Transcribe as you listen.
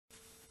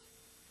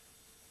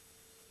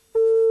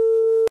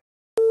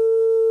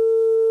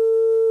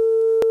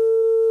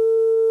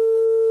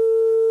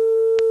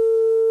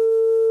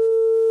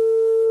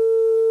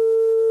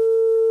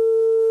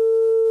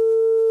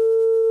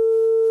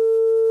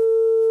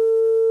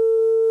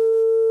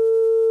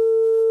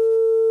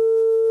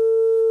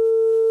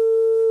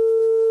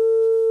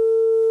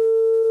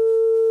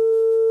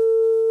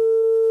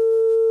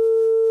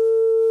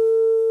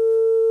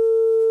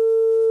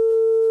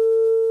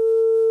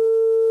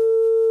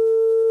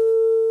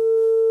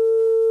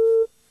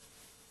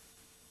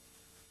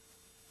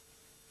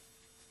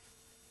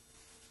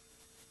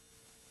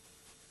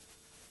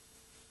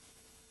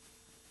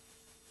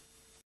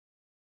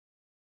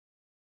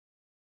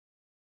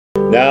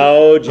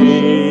Now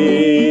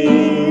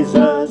Jesus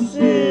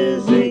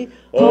is the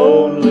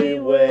only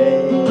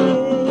way.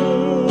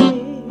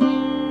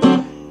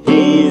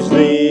 He's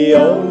the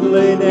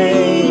only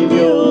name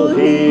you'll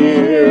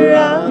hear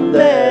on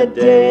that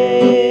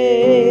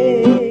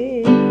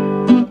day.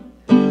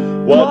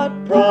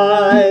 What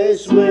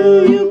price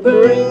will you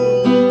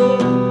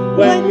bring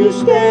when you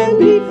stand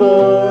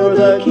before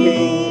the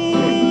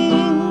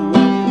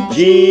King?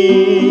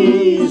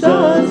 Jesus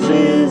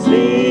is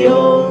the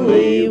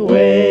only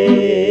way.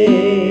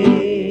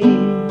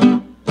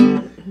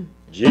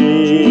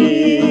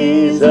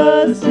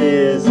 Jesus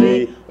is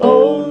the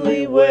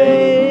only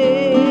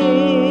way.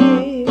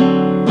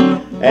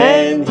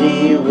 And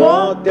he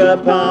walked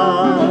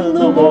upon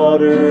the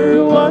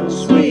water one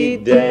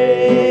sweet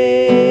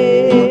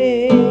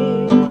day.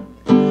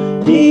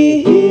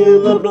 He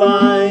healed the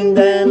blind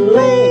and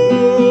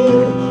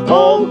lame,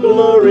 all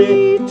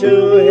glory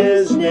to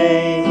his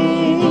name.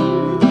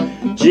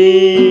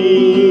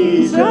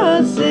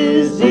 Jesus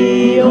is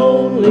the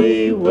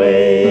only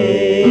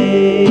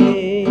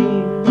way.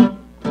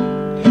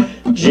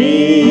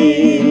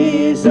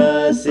 Jesus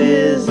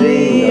is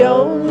the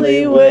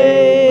only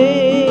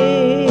way.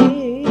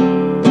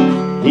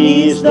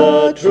 He's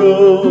the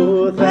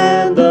truth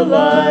and the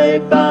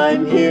life,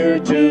 I'm here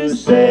to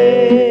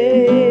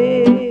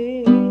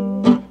say.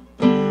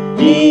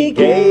 He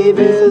gave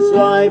his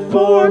life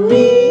for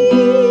me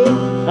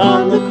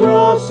on the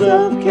cross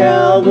of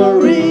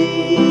Calvary.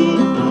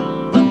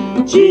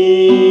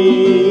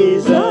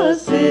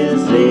 Jesus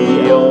is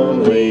the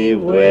only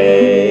way.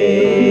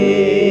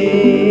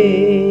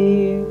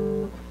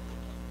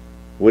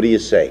 What do you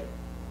say?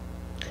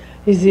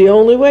 He's the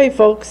only way,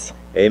 folks.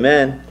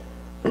 Amen.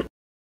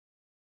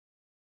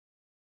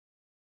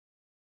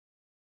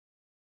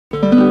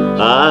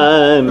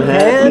 I'm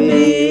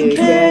happy,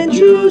 can't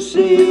you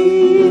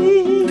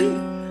see?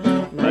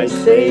 My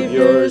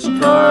Savior's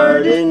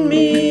pardoned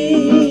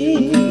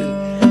me.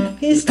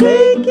 He's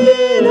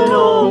taken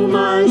all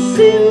my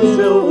sins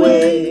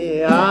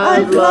away.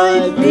 I've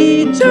life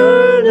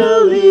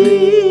eternally.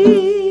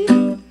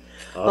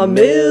 A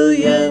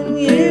million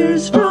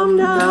years from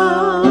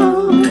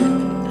now,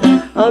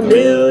 a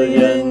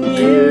million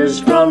years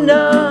from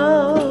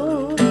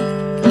now,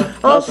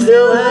 I'll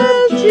still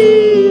have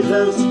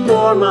Jesus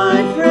for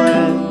my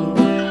friend.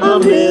 A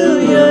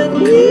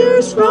million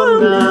years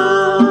from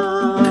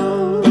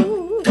now,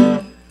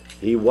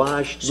 he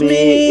washed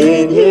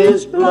me in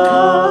his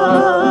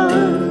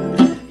blood.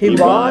 He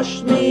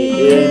washed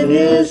me in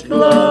his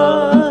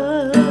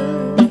blood.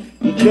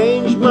 He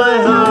changed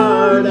my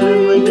heart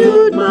and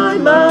renewed my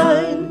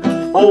mind.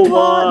 Oh,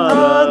 what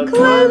a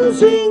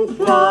cleansing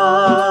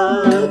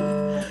flood.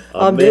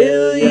 A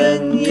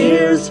million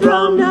years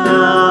from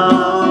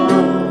now,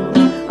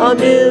 a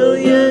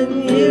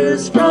million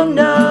years from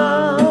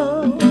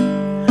now,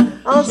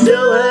 I'll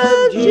still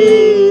have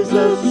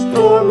Jesus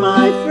for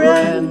my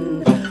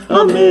friend.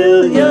 A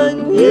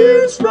million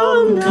years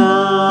from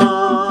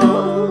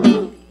now,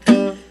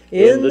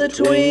 in the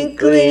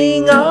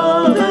twinkling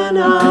of an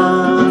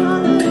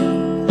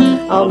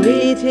eye, I'll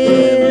meet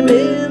him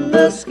in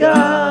the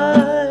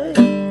sky.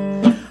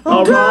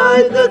 I'll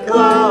ride the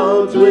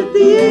clouds with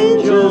the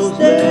angels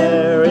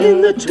there, in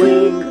the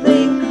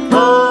twinkling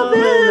of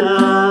an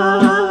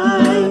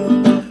eye.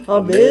 A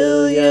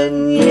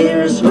million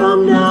years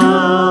from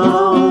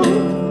now,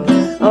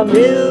 a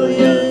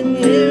million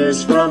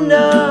years from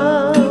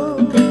now,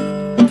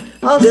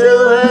 I'll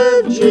still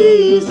have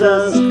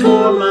Jesus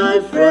for my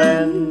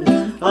friend.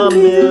 A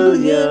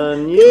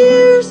million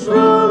years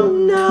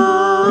from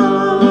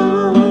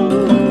now,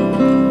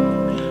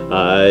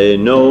 I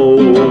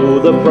know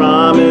the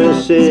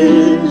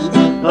promises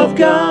of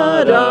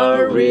God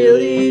are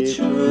really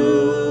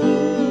true,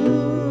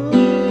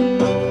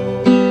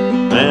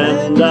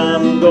 and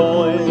I'm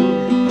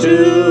going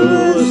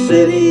to a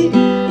city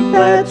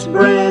that's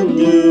brand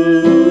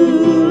new.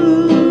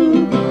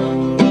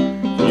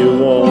 You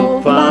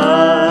won't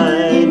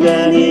find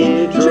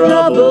any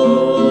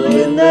trouble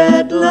in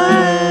that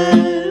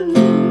land,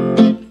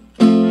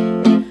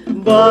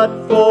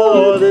 but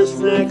for this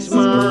next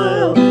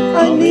mile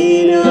I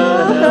need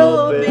a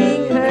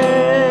helping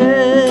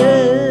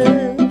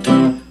hand.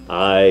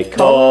 I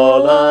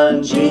call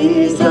on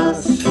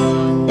Jesus,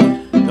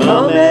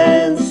 come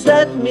and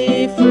set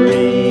me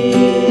free.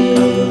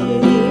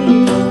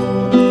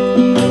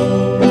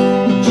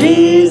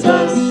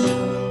 Jesus,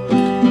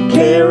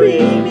 carry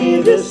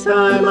me this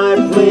time I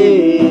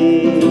plead.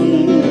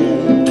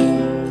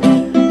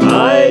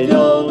 I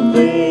don't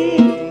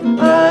think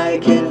I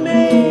can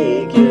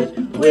make it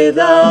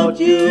without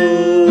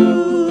you.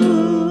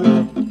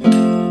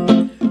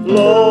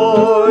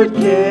 Lord,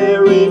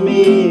 carry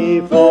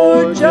me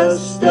for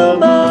just a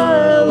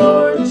mile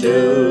or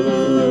two.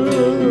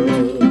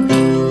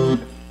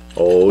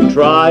 Oh,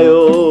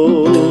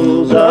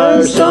 trials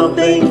are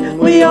something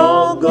we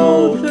all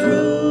go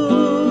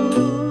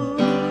through,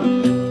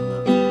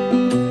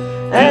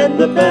 and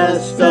the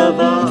best of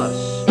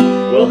us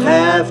will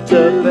have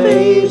to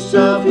face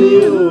a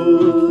few.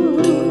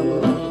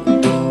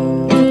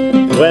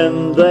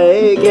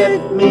 they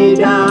get me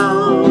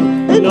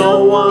down, and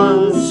no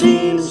one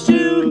seems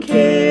to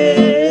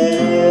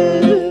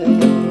care.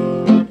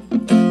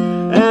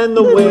 And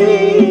the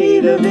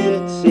weight of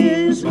it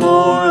is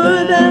more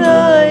than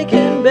I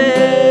can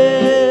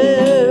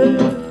bear.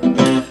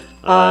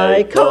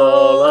 I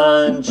call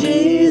on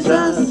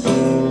Jesus,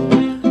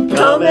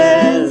 come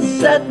and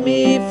set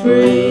me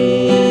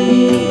free.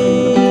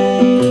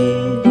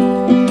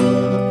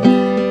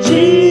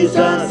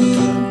 Jesus,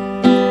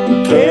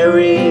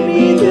 carry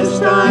me this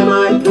time,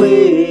 I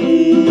plead.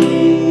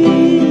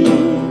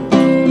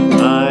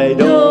 I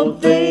don't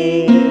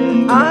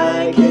think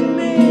I can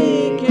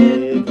make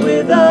it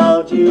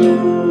without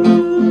you.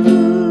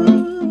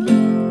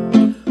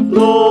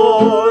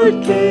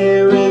 Lord,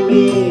 carry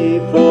me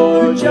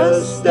for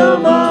just a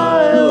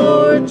mile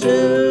or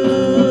two.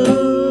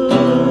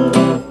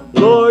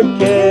 Lord,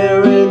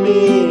 carry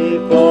me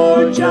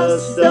for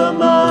just a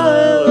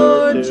mile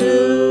or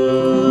two.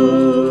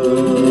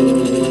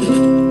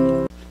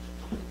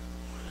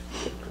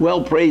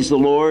 Well, praise the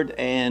Lord,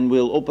 and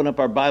we'll open up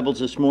our Bibles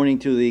this morning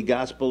to the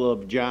Gospel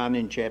of John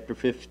in chapter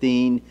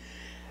 15,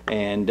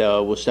 and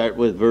we'll start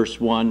with verse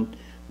 1.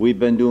 We've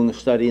been doing a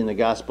study in the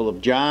Gospel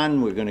of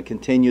John. We're going to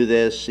continue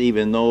this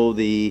even though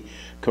the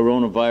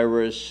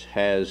coronavirus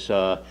has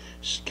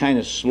kind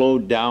of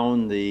slowed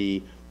down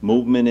the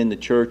movement in the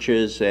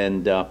churches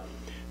and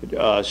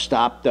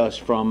stopped us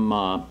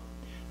from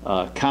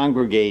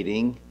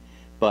congregating.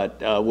 But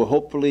we're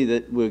hopefully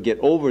that we'll get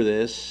over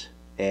this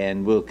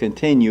and we'll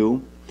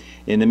continue.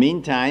 In the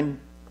meantime,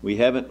 we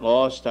haven't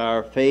lost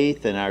our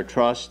faith and our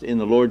trust in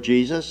the Lord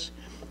Jesus,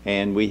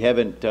 and we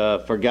haven't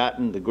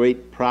forgotten the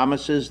great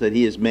promises that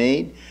He has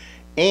made.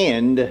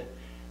 And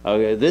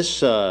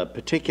this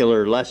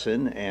particular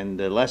lesson, and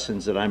the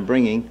lessons that I'm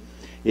bringing,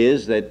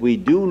 is that we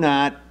do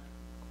not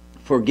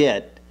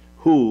forget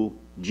who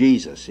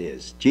Jesus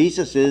is.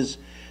 Jesus is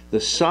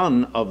the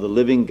Son of the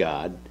living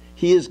God.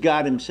 He is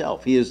God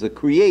Himself. He is the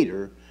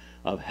Creator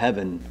of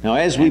heaven. Now,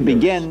 as we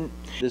begin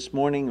this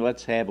morning,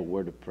 let's have a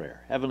word of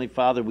prayer. Heavenly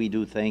Father, we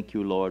do thank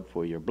you, Lord,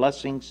 for your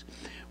blessings.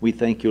 We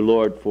thank you,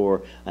 Lord,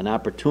 for an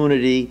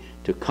opportunity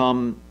to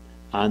come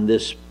on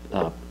this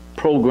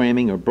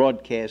programming or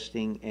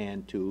broadcasting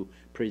and to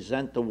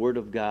present the Word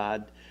of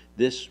God,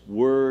 this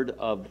word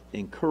of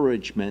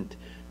encouragement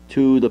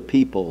to the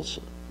peoples.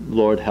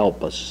 Lord,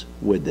 help us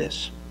with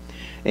this.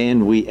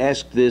 And we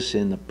ask this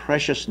in the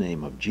precious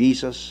name of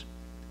Jesus,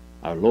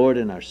 our Lord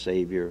and our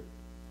Savior.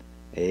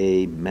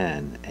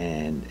 Amen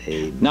and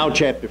amen. Now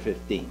chapter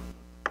 15.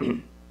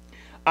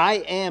 I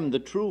am the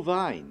true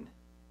vine,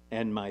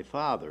 and my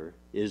Father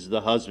is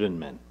the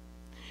husbandman.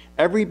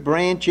 Every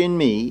branch in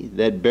me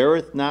that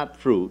beareth not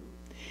fruit,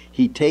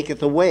 He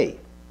taketh away.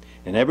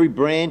 And every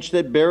branch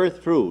that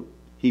beareth fruit,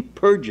 He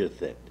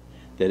purgeth it,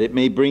 that it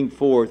may bring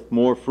forth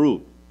more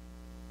fruit.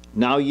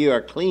 Now ye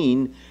are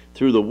clean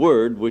through the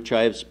word which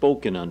I have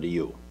spoken unto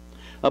you.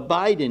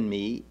 Abide in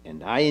me,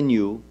 and I in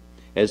you,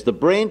 as the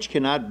branch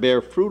cannot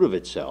bear fruit of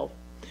itself,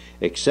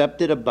 except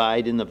it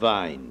abide in the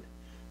vine.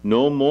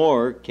 No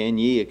more can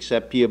ye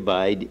except ye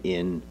abide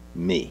in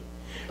me.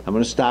 I'm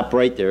going to stop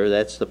right there.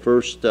 That's the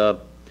first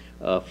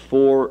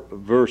 4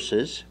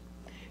 verses.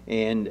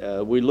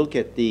 And we look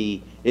at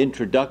the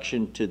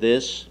introduction to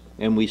this,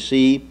 and we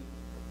see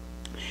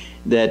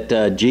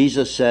that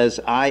Jesus says,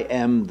 I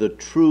am the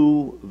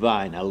true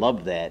vine. I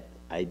love that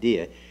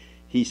idea.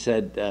 He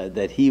said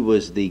that He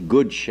was the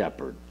good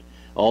shepherd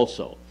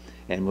also.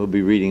 And we'll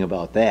be reading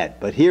about that.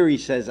 But here He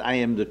says, I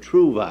am the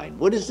true vine.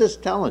 What is this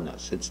telling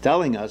us? It's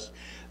telling us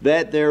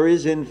that there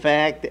is in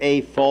fact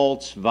a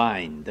false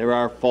vine. There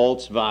are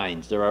false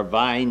vines. There are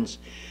vines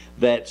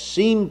that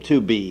seem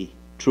to be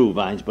true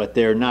vines, but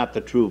they're not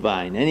the true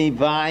vine. Any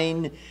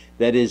vine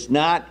that is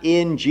not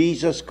in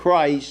Jesus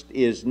Christ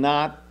is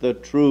not the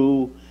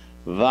true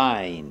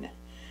vine.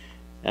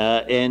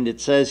 And it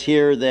says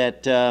here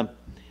that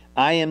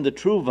I am the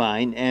true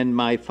vine, and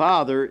my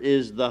Father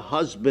is the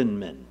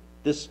husbandman.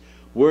 This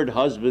word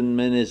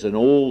husbandman is an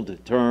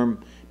old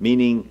term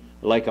meaning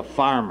like a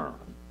farmer.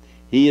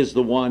 He is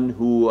the one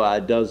who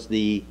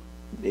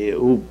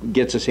who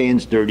gets his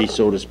hands dirty,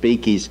 so to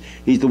speak. He's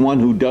the one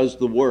who does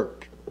the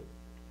work.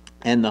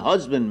 And the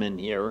husbandman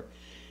here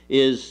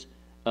is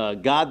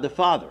God the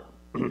Father.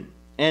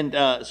 And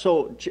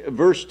so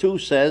verse 2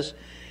 says,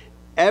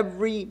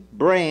 every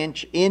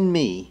branch in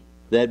me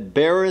that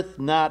beareth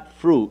not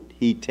fruit,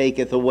 He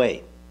taketh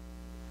away.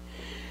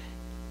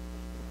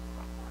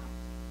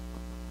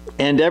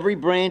 And every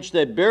branch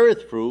that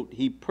beareth fruit,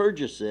 He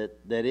purgeth it,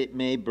 that it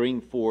may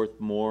bring forth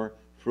more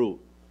fruit.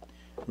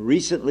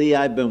 Recently,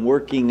 I've been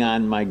working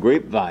on my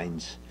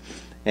grapevines.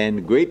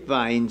 And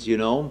grapevines, you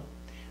know,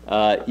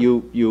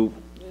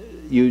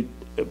 you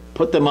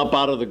put them up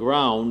out of the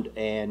ground,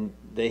 and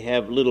they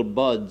have little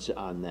buds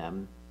on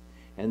them.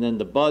 And then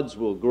the buds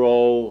will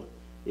grow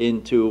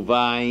into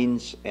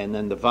vines, and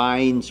then the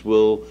vines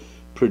will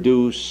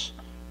produce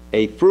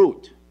a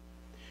fruit.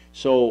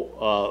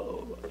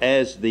 So,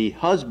 as the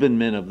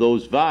husbandman of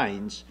those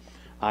vines,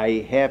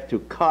 I have to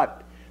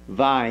cut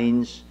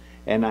vines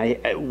And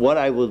what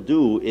I will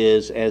do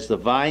is, as the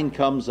vine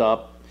comes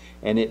up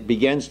and it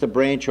begins to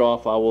branch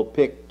off, I will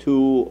pick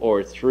 2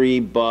 or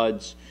 3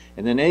 buds,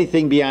 and then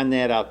anything beyond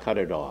that, I'll cut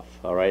it off.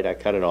 All right, I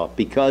cut it off,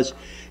 because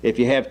if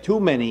you have too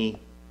many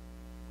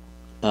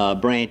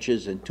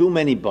branches and too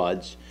many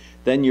buds,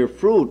 then your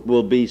fruit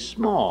will be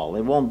small.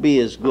 It won't be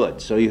as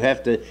good. So you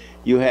have to,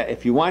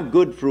 if you want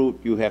good fruit,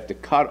 you have to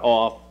cut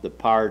off the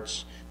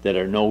parts that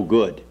are no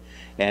good,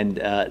 and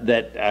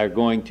that are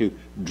going to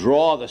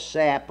draw the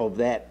sap of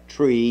that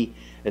tree.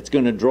 It's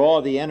going to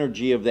draw the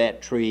energy of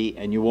that tree,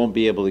 and you won't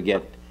be able to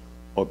get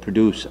or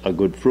produce a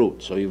good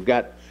fruit. So you've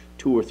got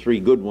 2 or 3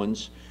 good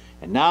ones.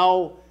 And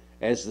now,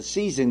 as the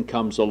season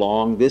comes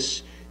along,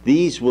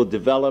 these will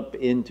develop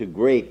into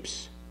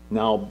grapes.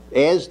 Now,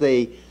 as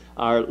they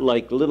are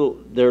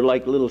they're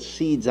like little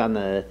seeds on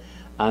the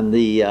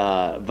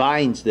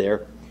vines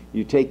there.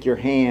 You take your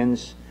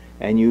hands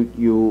and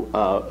you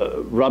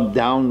rub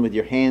down with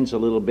your hands a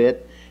little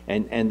bit,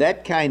 and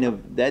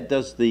that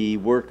does the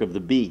work of the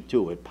bee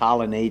too. It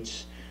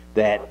pollinates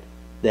that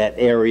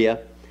area,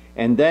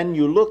 and then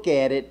you look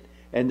at it,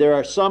 and there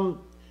are some.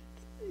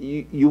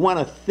 You want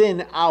to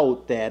thin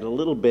out that a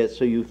little bit,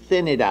 so you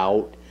thin it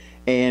out,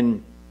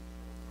 and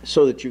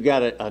so that you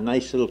got a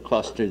nice little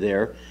cluster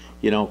there,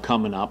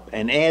 coming up.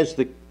 And as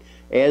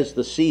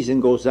the season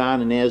goes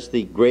on, and as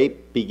the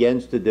grape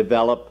begins to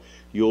develop,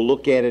 you'll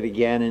look at it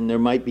again, and there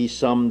might be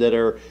some that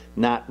are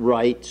not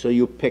right, so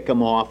you pick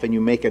them off and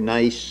you make a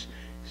nice.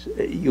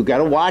 You got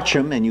to watch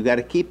them, and you got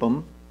to keep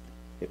them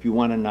if you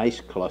want a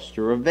nice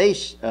cluster of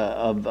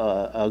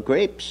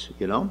grapes,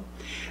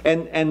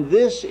 And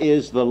this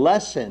is the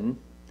lesson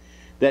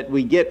that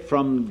we get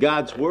from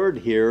God's Word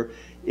here,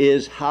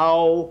 is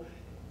how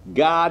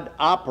God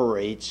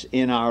operates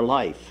in our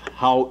life,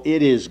 how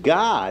it is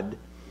God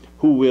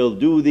who will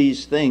do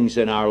these things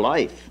in our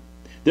life.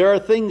 There are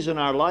things in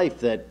our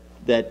life that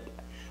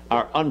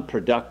are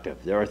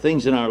unproductive. There are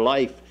things in our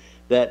life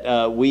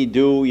that we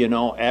do,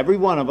 every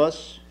one of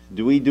us,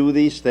 we do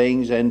these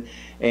things, and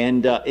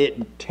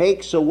it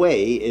takes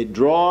away, it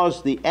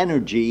draws the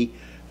energy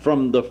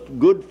from the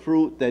good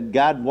fruit that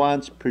God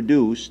wants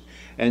produced.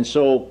 And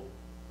so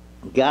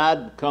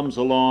God comes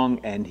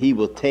along and He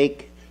will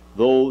take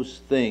those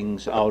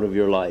things out of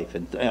your life.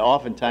 And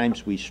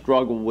oftentimes we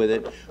struggle with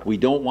it. We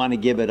don't want to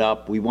give it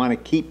up. We want to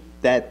keep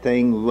that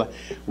thing.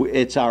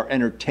 It's our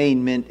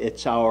entertainment.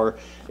 It's our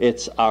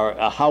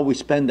how we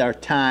spend our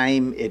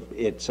time.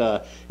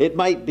 It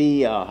might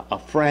be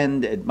a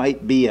friend. It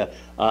might be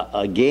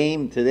a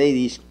game.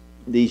 Today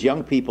these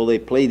young people, they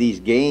play these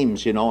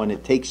games, and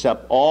it takes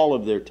up all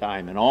of their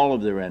time and all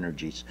of their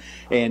energies,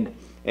 and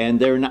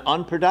they're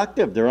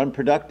unproductive. They're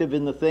unproductive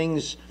in the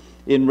things,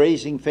 in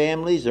raising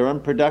families. They're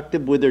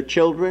unproductive with their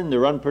children.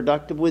 They're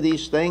unproductive with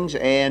these things,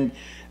 and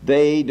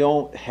they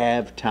don't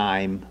have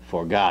time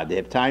for God. They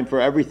have time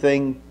for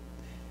everything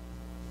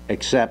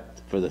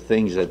except for the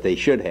things that they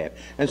should have.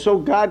 And so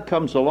God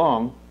comes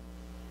along,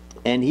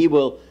 and He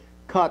will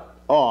cut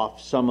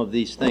off some of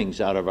these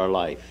things out of our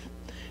life.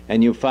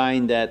 And you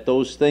find that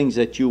those things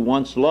that you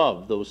once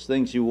loved, those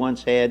things you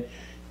once had,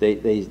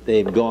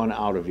 they've gone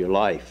out of your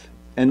life.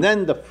 And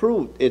then the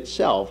fruit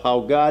itself,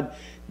 how God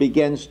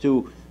begins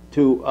to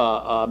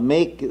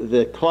make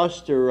the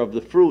cluster of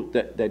the fruit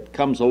that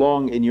comes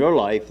along in your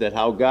life, that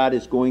how God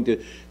is going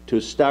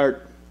to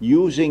start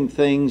using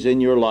things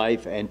in your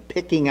life and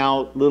picking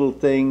out little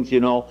things,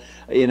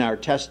 in our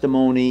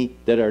testimony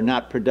that are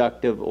not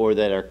productive, or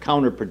that are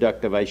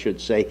counterproductive, I should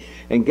say.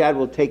 And God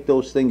will take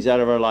those things out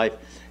of our life.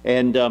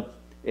 And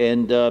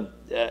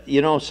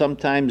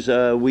sometimes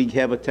we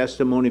have a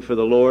testimony for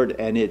the Lord,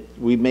 and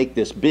we make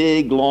this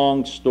big,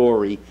 long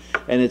story,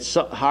 and it's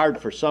hard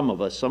for some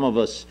of us. Some of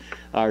us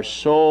are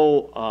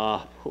so,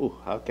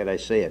 how can I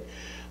say it?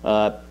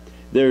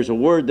 There's a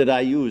word that I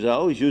use. I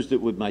always used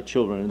it with my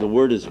children, and the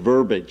word is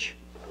verbiage.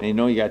 And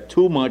you got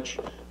too much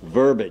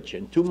verbiage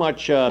and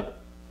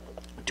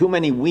too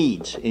many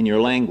weeds in your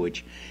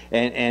language,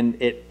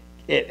 and it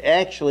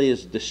actually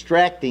is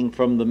distracting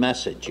from the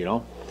message,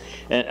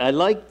 And I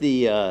like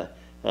the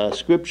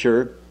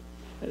scripture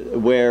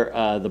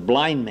where the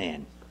blind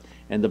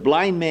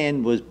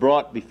man was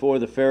brought before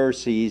the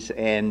Pharisees,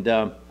 and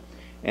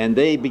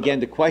they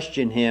began to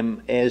question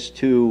him as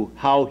to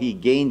how he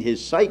gained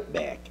his sight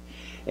back.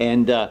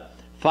 And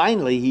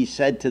finally he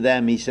said to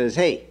them, he says,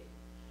 "Hey,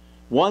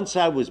 once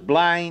I was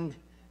blind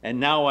and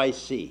now I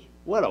see."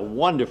 What a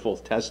wonderful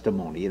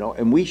testimony,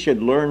 and we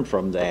should learn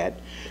from that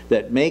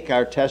make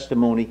our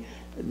testimony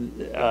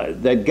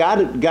that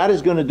God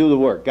is going to do the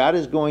work. God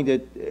is going to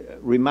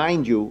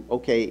remind you,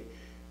 okay,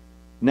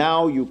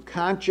 now you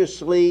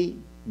consciously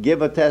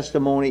give a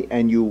testimony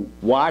and you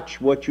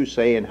watch what you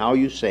say and how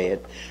you say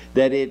it,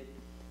 that it,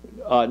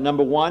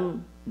 number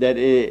one, that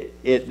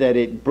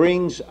it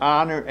brings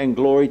honor and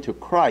glory to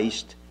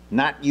Christ,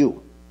 not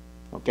you.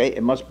 Okay,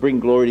 it must bring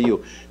glory to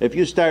you. If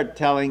you start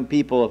telling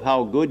people of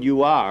how good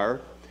you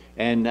are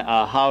and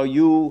how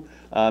you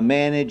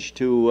manage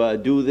to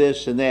do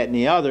this and that and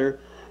the other,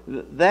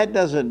 that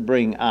doesn't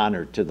bring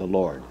honor to the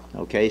Lord.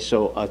 Okay,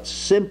 so a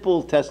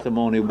simple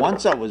testimony.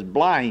 Once I was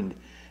blind,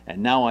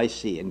 and now I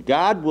see. And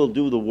God will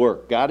do the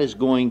work. God is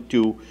going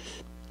to,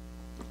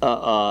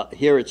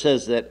 here it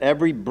says that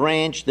every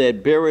branch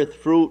that beareth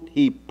fruit,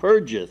 he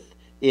purgeth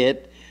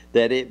it,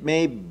 that it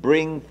may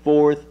bring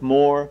forth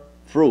more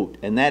fruit.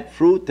 And that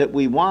fruit that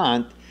we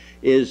want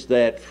is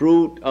that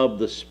fruit of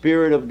the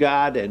Spirit of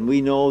God. And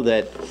we know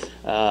that,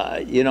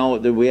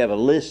 that we have a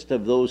list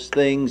of those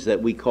things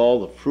that we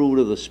call the fruit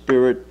of the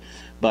Spirit.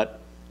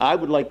 But I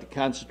would like to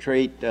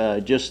concentrate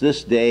just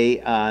this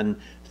day on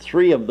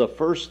the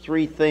first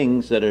three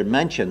things that are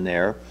mentioned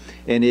there,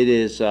 and it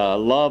is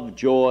love,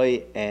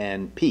 joy,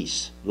 and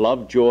peace.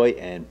 Love, joy,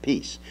 and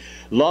peace.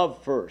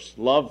 Love first.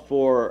 Love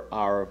for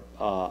our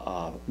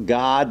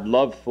God,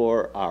 love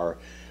for our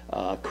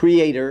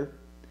Creator,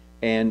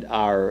 and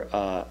our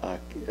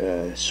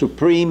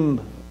supreme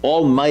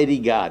almighty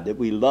God, that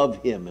we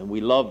love Him, and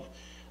we love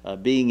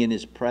being in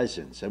His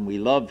presence, and we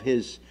love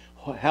His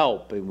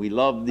help, and we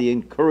love the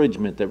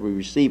encouragement that we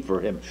receive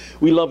for Him.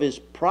 We love His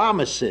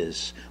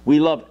promises.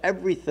 We love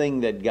everything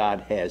that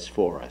God has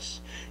for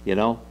us,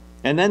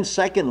 And then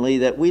secondly,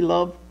 that we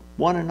love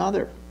one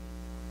another.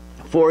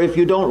 For if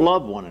you don't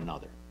love one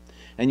another,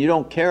 and you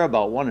don't care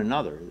about one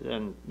another,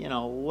 then,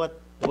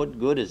 what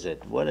good is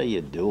it? What are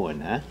you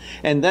doing, huh?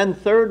 And then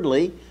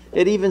thirdly,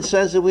 it even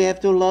says that we have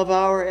to love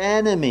our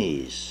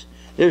enemies.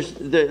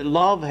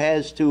 Love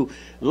has to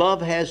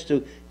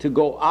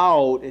go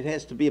out. It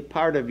has to be a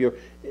part of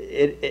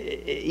it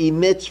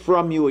emits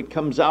from you. It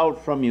comes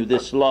out from you,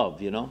 this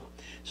love,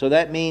 So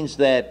that means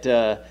that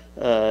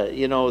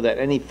that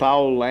any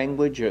foul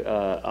language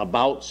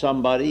about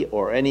somebody,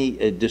 or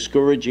any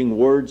discouraging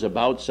words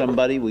about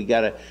somebody, we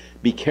got to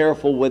be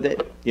careful with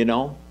it.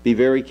 Be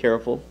very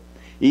careful.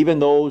 Even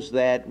those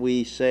that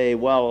we say,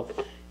 well,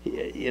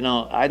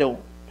 I don't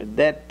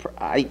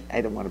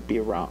want to be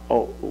around.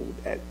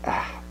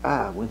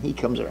 When he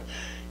comes around,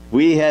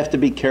 we have to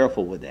be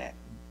careful with that.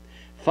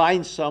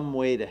 Find some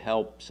way to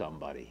help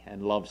somebody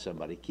and love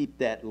somebody. Keep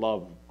that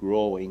love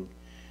growing,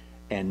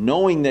 and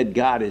knowing that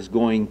God is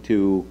going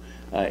to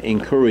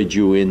encourage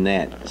you in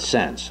that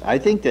sense. I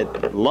think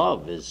that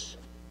love is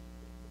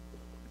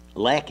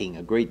lacking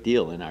a great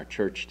deal in our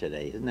church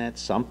today. Isn't that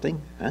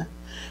something? Huh?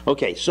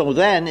 Okay, so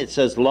then it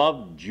says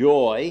love,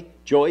 joy.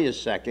 Joy is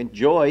second.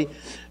 Joy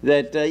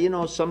that,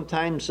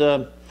 sometimes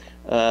some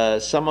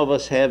of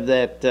us have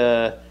that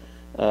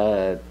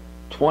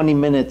 20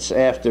 minutes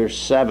after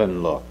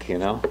 7 look,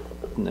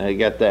 I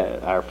got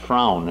that, our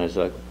frown.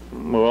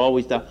 We're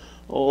always down,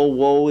 oh,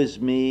 woe is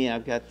me,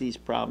 I've got these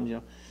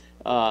problems,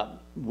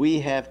 We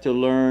have to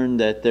learn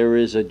that there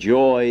is a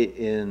joy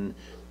in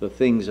the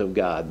things of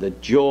God, the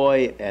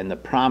joy and the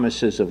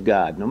promises of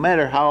God. No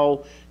matter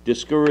how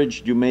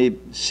discouraged you may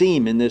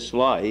seem in this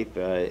life,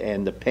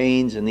 and the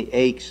pains and the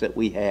aches that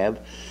we have,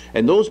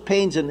 and those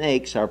pains and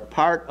aches are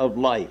part of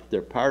life.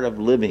 They're part of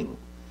living.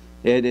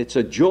 And it's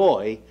a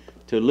joy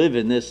to live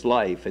in this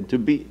life, and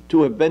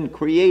to have been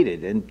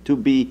created, and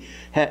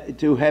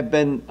to have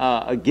been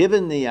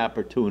given the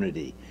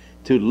opportunity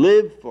to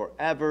live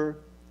forever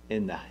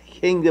in the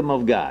kingdom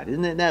of God.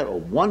 Isn't that a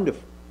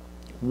wonderful,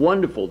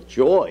 wonderful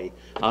joy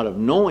out of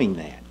knowing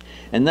that?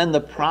 And then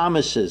the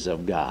promises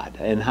of God,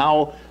 and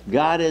how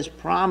God has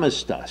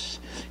promised us.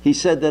 He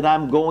said that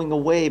I'm going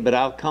away, but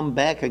I'll come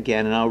back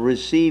again, and I'll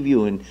receive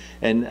you,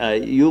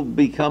 and you'll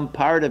become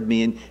part of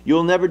me, and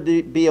you'll never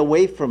be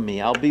away from me.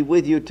 I'll be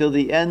with you till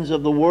the ends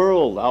of the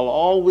world. I'll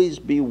always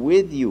be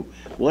with you.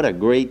 What a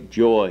great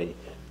joy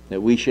that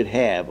we should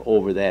have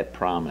over that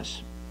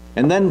promise.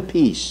 And then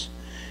peace.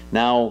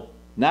 Now,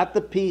 not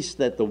the peace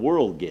that the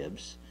world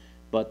gives,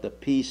 but the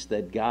peace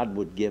that God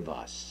would give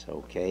us,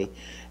 okay?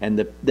 And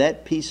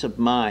that peace of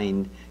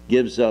mind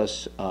gives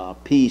us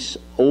peace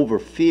over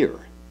fear.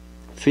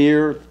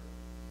 Fear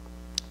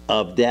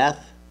of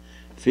death,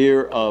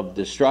 fear of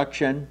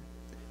destruction.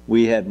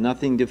 We have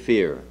nothing to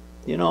fear.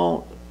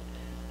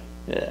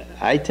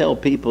 I tell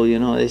people,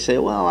 they say,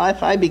 well,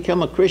 if I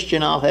become a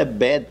Christian, I'll have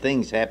bad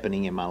things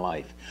happening in my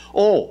life.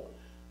 Oh,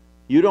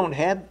 you don't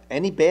have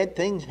any bad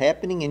things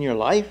happening in your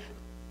life?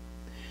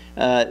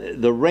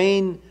 The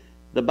rain...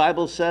 The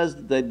Bible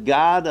says that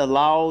God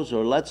allows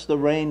or lets the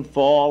rain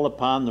fall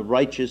upon the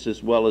righteous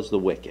as well as the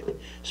wicked.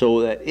 So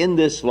that in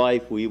this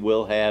life we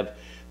will have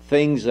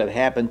things that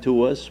happen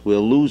to us.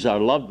 We'll lose our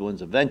loved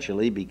ones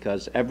eventually,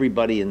 because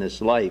everybody in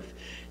this life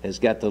has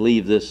got to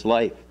leave this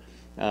life.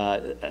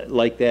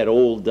 Like that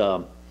old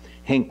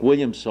Hank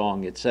Williams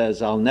song, it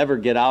says, I'll never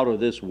get out of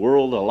this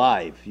world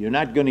alive. You're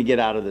not going to get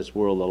out of this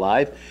world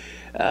alive.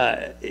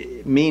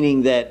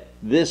 Meaning that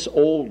this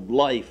old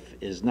life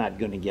is not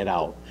going to get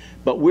out.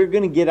 But we're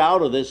going to get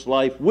out of this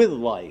life with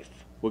life.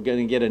 We're going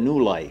to get a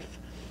new life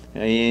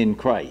in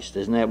Christ.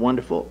 Isn't that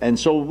wonderful? And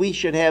so we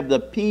should have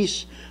the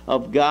peace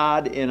of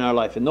God in our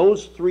life. And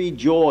those three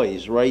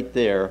joys right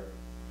there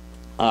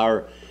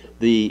are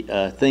the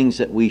things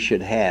that we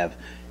should have.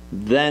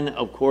 Then,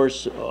 of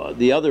course,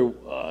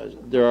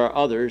 there are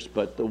others,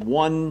 but the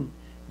one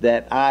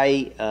that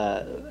I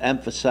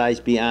emphasize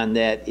beyond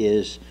that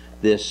is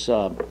this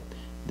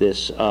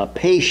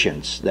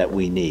patience that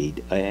we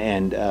need,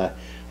 and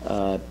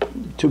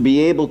to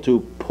be able to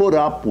put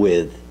up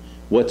with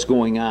what's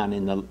going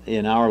on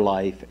in our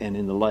life and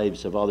in the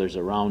lives of others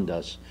around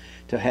us.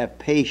 To have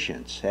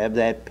patience, have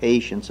that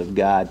patience of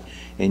God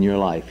in your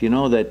life. You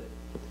know that,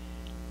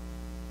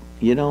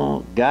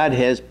 God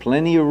has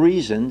plenty of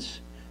reasons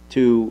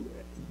to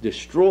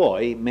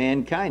destroy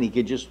mankind. He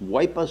could just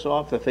wipe us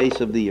off the face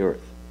of the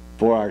earth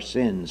for our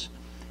sins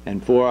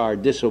and for our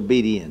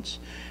disobedience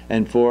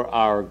and for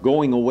our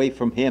going away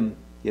from Him,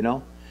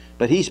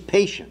 But He's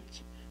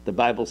patient. The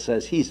Bible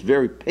says He's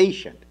very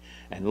patient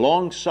and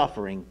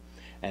long-suffering,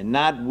 and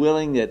not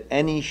willing that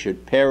any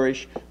should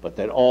perish, but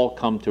that all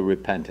come to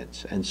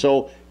repentance. And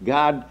so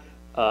God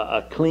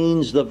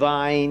cleans the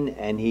vine,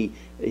 and He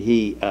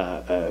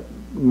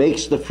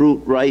makes the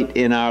fruit right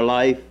in our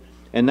life.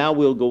 And now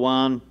we'll go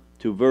on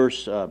to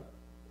verse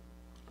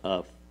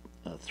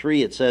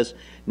 3. It says,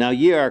 "Now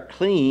ye are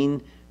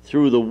clean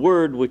through the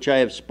word which I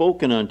have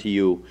spoken unto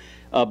you.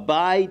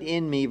 Abide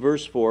in me,"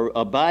 verse 4,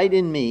 "abide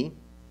in me,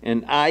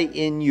 and I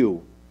in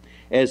you.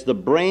 As the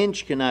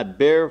branch cannot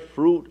bear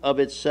fruit of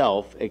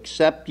itself,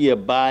 except ye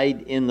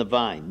abide in the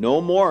vine.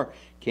 No more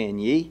can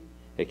ye,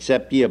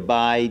 except ye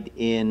abide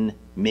in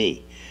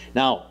me."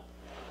 Now,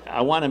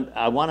 I want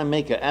to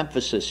make an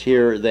emphasis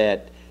here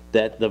that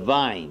the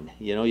vine,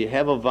 you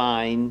have a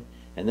vine,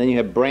 and then you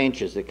have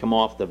branches that come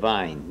off the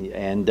vine.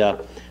 And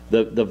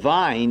the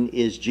vine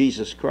is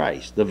Jesus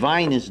Christ. The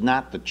vine is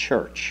not the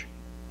church.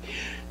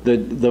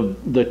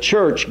 The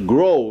church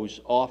grows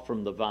off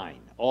from the vine.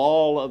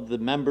 All of the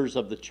members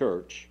of the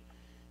church,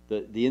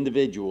 the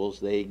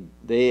individuals,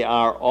 they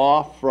are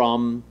off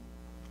from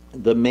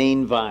the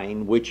main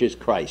vine, which is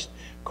Christ.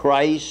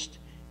 Christ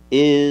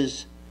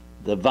is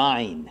the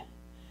vine.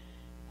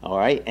 All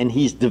right? And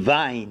He's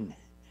divine.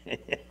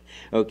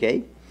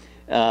 Okay?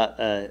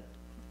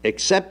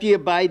 Except ye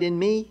abide in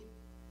me,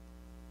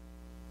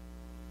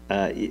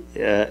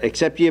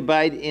 except ye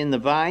abide in the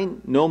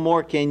vine, no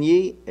more can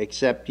ye,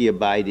 except ye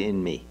abide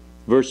in me.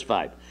 Verse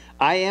 5,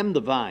 "I am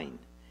the vine,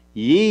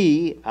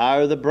 ye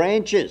are the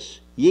branches."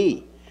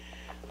 Ye.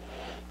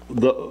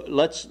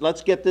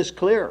 Let's get this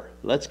clear.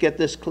 Let's get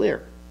this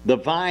clear. The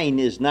vine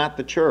is not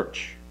the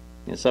church.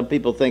 And some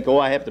people think,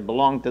 I have to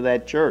belong to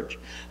that church.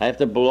 I have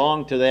to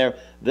belong to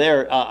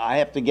I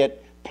have to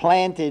get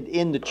planted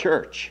in the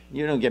church.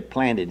 You don't get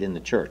planted in the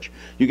church.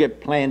 You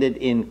get planted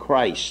in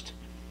Christ,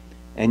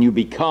 and you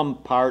become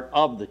part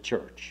of the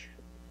church.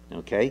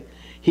 Okay?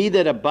 "He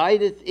that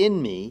abideth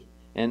in me,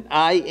 and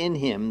I in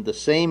him, the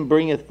same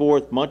bringeth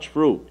forth much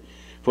fruit.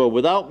 For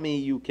without me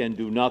you can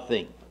do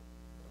nothing."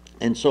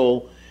 And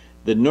so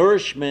the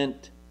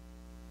nourishment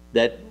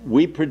that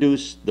we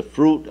produce, the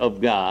fruit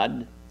of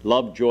God,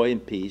 love, joy,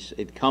 and peace,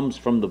 it comes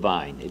from the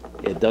vine.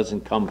 It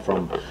doesn't come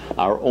from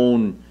our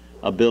own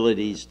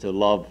abilities to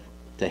love,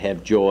 to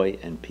have joy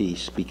and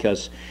peace.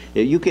 Because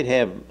you could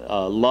have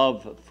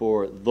love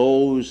for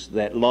those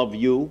that love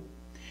you,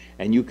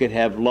 and you could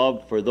have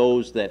love for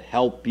those that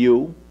help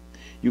you.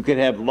 You could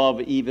have love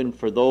even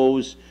for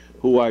those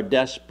who are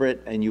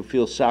desperate and you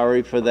feel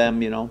sorry for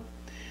them,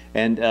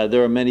 And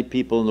there are many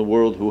people in the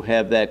world who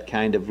have that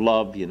kind of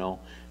love,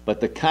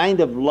 But the kind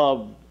of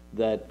love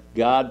that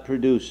God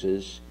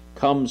produces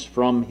comes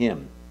from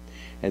Him.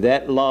 And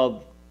that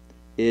love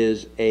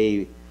is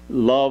a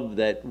love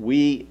that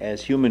we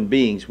as human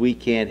beings, we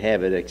can't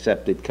have it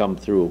except it come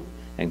through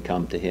and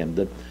come to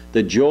Him.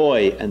 The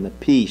joy and the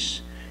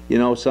peace,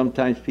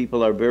 sometimes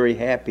people are very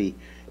happy,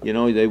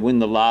 they win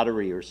the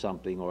lottery or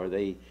something, or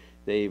they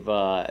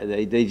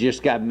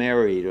just got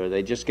married, or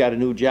they just got a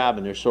new job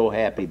and they're so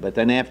happy. But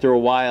then after a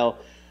while,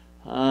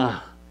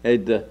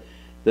 the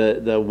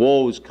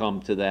woes come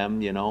to them,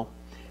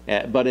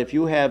 But if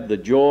you have the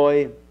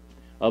joy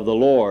of the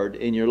Lord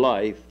in your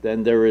life,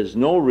 then there is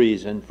no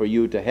reason for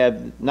you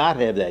to not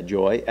have that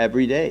joy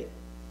every day.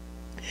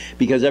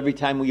 Because every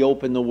time we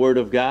open the Word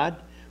of God,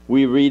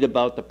 we read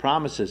about the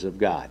promises of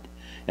God.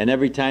 And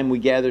every time we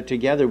gather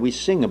together, we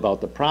sing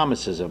about the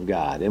promises of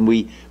God. And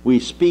we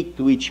speak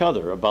to each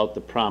other about the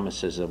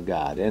promises of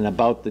God and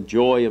about the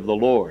joy of the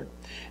Lord.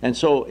 And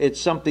so it's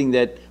something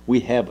that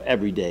we have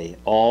every day,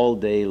 all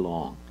day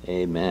long.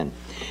 Amen.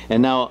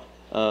 And now,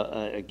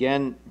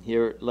 again,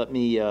 here, let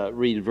me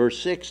read verse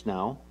 6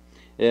 now.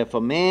 "If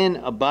a man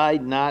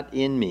abide not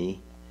in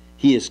me,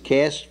 he is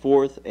cast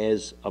forth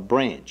as a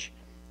branch,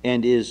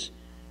 and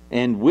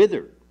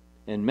withered,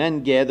 and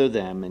men gather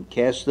them and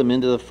cast them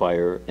into the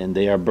fire, and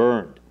they are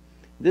burned."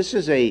 This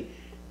is a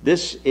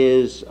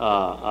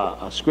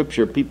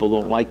scripture people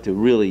don't like to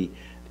really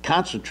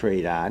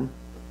concentrate on,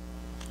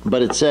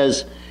 but it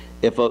says,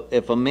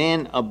 if a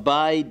man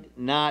abide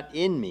not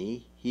in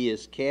me, he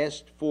is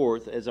cast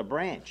forth as a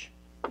branch.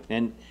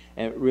 And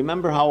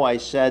remember how I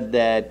said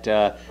that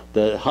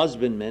the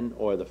husbandman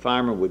or the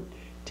farmer would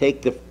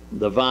take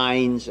the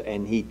vines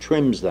and he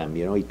trims them,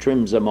 he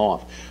trims them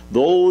off.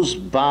 Those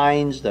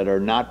vines that are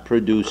not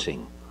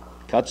producing,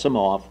 cuts them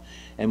off.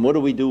 And what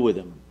do we do with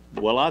them?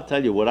 Well, I'll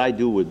tell you what I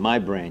do with my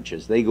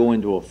branches. They go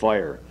into a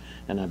fire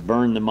and I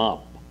burn them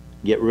up,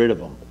 get rid of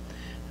them.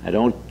 I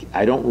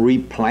don't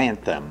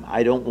replant them.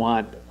 I don't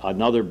want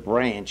another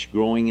branch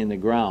growing in the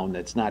ground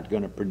that's not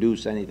going to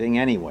produce anything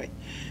anyway.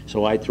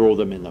 So I throw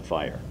them in the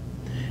fire.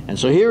 And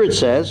so here it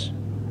says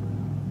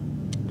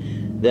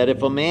that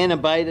if a man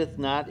abideth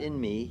not in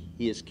me,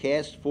 he is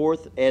cast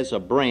forth as a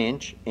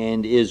branch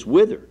and is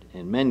withered,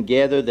 and men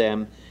gather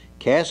them,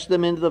 cast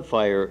them into the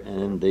fire,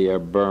 and they are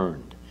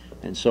burned.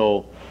 And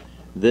so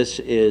this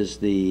is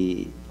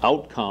the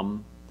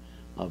outcome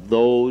of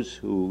those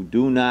who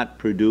do not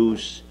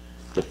produce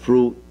the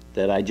fruit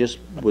that I just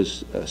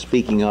was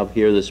speaking of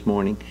here this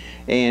morning.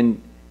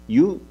 And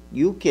you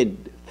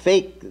could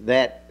fake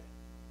that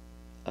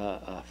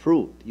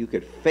fruit. You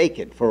could fake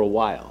it for a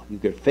while. You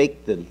could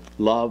fake the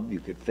love, you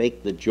could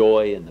fake the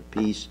joy and the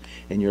peace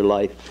in your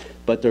life,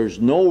 but there's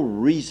no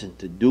reason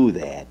to do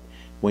that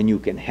when you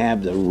can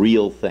have the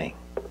real thing.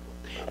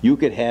 You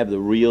could have the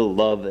real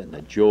love and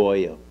the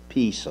joy of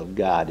peace of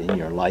God in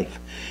your life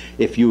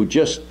if you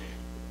just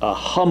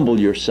humble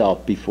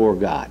yourself before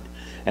God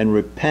and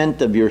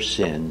repent of your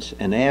sins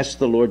and ask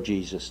the Lord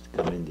Jesus to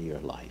come into your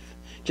life.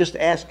 Just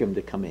ask Him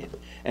to come in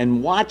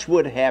and watch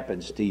what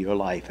happens to your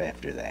life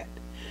after that.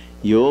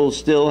 You'll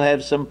still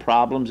have some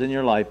problems in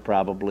your life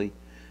probably,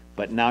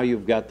 but now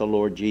you've got the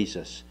Lord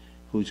Jesus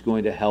who's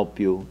going to help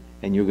you,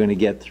 and you're going to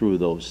get through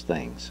those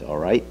things, all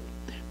right?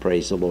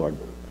 Praise the Lord.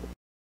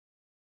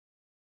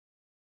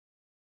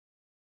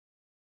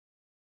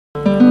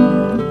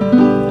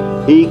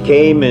 He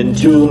came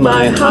into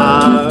my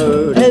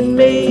heart and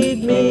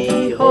made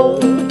me whole.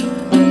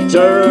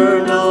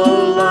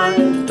 Eternal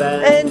life,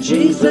 And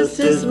Jesus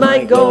is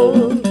my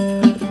goal.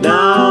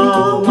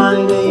 now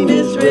my name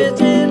is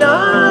Written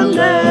on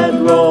that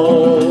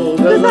roll,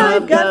 'cause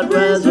I've got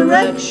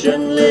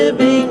resurrection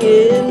living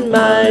in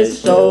my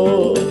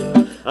soul.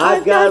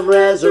 I've got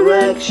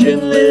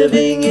resurrection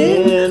living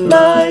in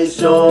my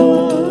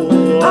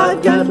soul.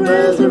 I've got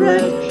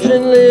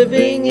resurrection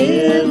living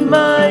in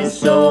my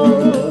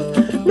soul.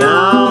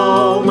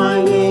 Now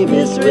my name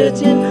is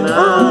Written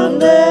on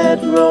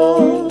that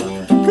roll,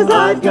 'cause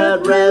I've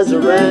got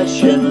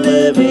resurrection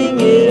living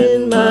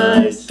in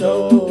my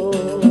soul.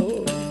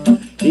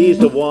 He's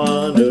the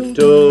one who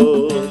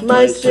took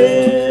my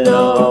sin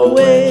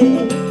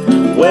away.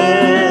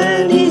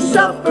 when He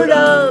suffered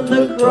on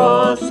the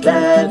cross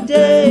that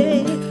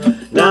day.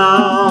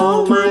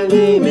 now my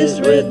name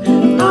is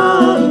written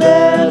On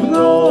that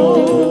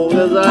roll,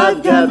 'cause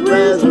I've got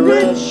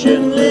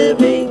resurrection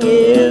living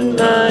in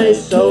my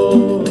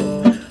soul.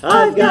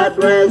 I've got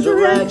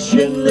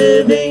resurrection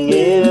living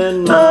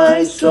in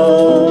my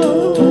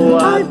soul.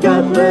 I've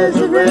got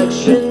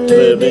resurrection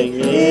living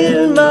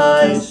in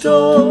my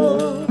soul.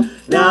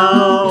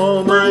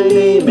 Now my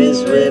name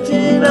is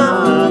written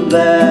on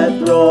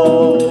that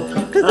roll.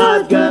 'Cause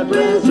I've got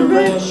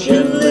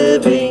resurrection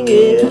living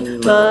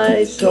in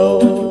my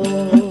soul.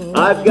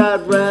 I've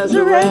got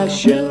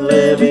resurrection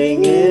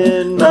living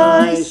in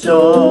my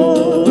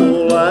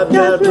soul. I've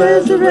got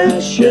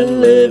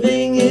resurrection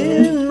living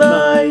in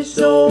my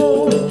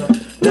soul.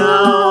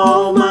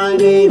 Now my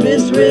name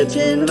is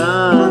written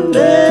on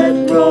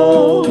that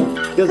roll.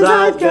 'Cause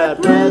I've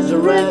got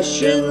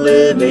resurrection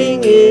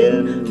living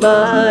in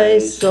my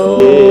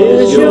soul.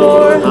 Is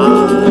your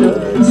heart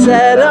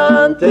set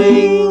on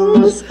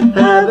things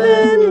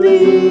heavenly?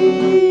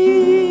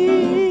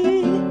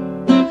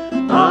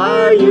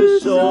 Are you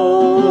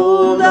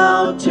Sold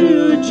out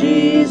to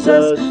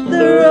Jesus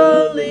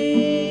thoroughly?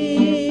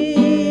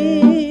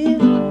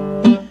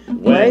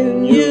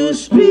 When you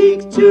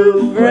speak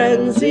to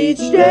friends each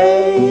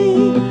day,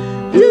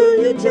 do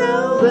you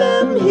tell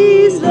them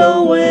He's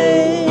the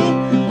way?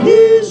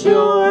 Is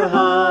your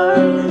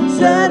heart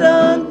set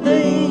on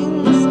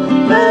things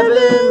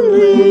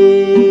heavenly?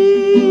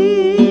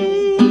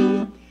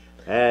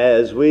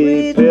 as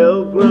we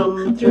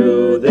pilgrim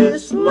Through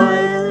this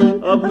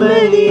land of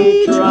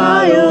many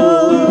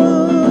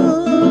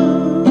trials,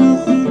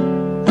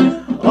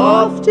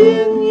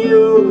 often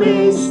you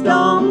may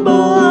stumble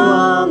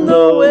on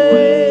the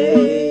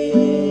way,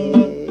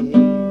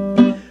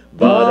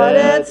 but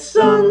at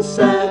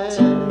sunset,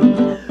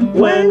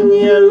 when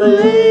you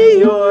lay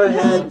your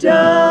head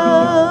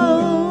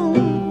down,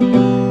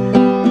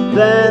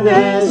 then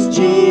ask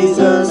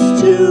Jesus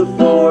to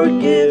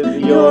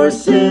forgive your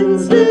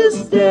sins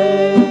this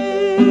day.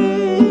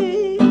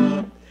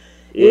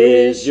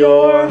 Is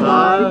your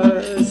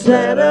heart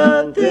set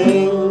on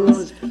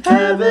things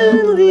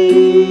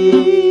heavenly?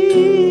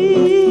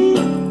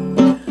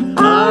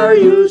 Are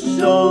you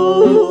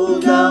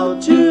sold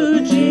out to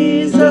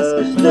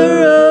Jesus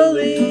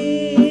thoroughly?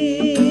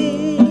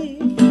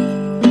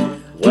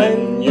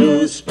 When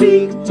you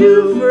speak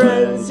to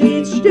friends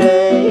each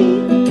day,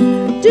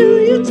 do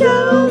you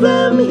tell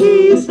them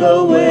He's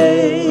the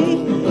way?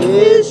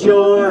 Is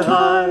your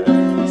heart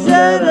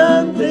set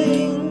on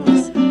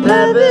things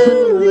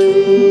heavenly?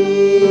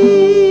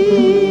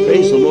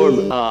 Praise the Lord.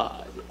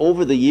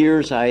 Over the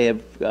years, I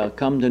have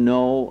come to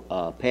know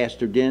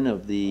Pastor Din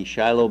of the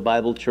Shiloh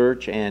Bible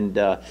Church, and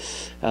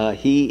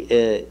he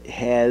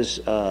has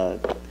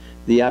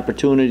the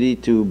opportunity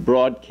to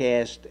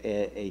broadcast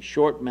a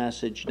short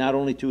message, not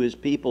only to his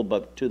people,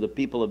 but to the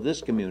people of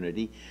this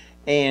community.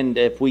 And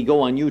if we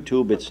go on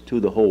YouTube, it's to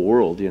the whole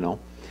world, you know.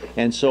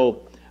 And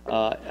so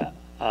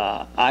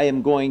I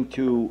am going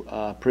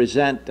to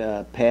present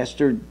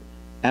Pastor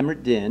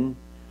Emmert Din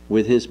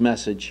with his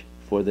message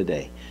for the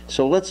day.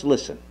 So let's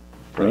listen.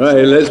 All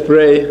right, let's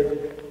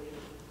pray.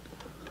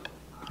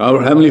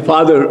 Our Heavenly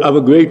Father,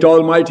 our great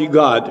Almighty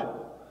God,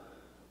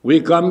 we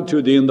come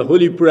to Thee in the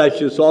holy,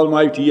 precious,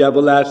 almighty,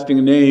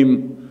 everlasting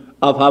name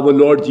of our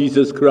Lord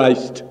Jesus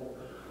Christ.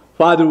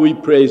 Father, we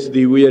praise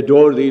Thee, we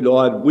adore Thee,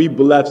 Lord, we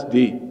bless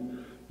Thee.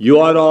 You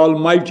are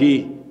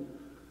Almighty,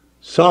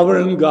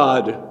 sovereign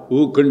God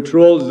who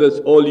controls this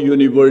whole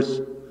universe.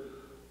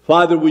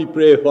 Father, we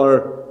pray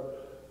for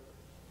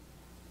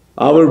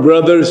our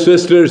brothers,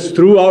 sisters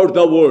throughout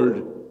the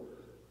world.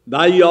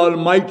 Thy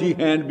almighty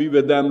hand be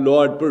with them,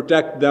 Lord.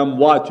 Protect them,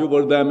 watch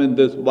over them in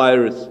this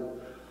virus.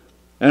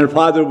 And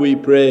Father, we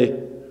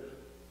pray,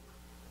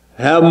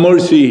 have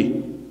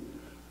mercy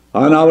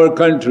on our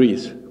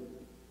countries.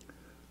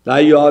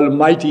 Thy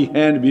almighty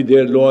hand be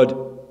there, Lord.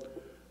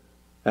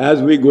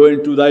 As we go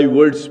into Thy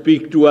word,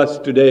 speak to us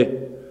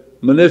today.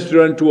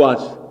 Minister unto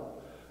us.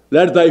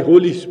 Let Thy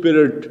Holy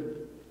Spirit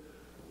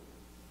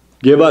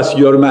give us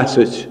Your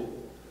message.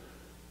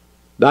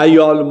 Thy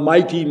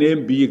almighty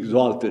name be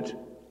exalted.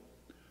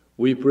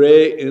 We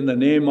pray in the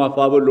name of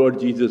our Lord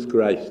Jesus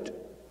Christ.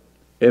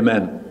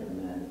 Amen.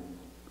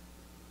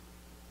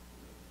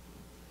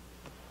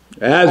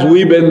 As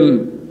we've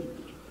been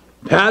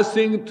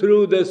passing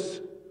through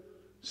this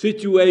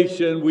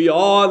situation, we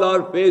all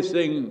are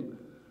facing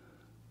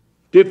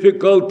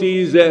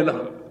difficulties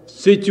and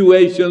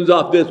situations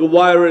of this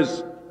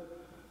virus.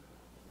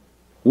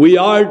 We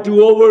are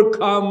to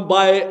overcome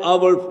by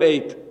our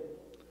faith.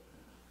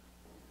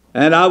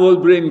 And I will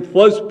bring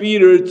 1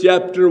 Peter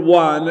chapter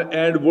 1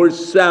 and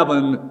verse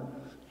 7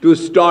 to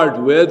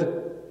start with.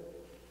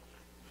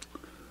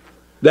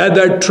 That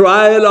the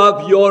trial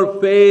of your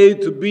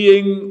faith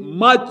being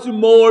much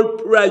more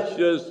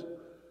precious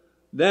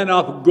than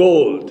of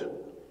gold,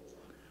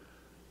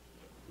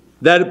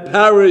 that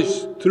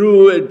perish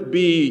through it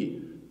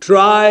be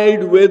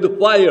tried with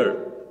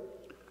fire,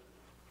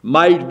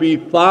 might be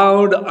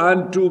found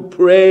unto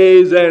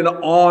praise and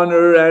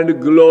honor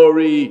and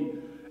glory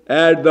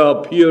at the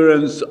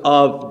appearance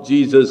of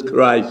Jesus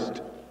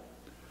Christ.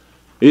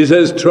 He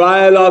says,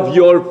 trial of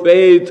your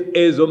faith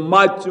is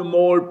much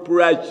more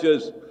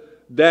precious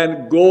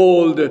than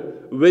gold,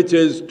 which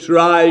is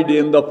tried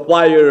in the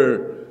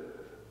fire.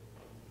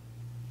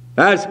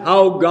 That's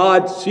how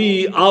God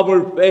sees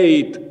our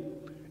faith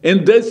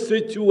in this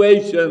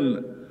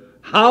situation,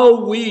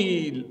 how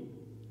we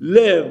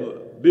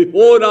live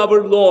before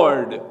our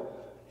Lord.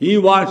 He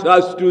wants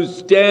us to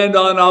stand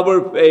on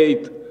our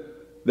faith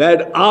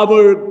that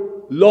our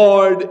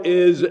Lord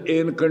is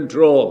in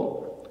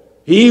control.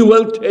 He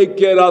will take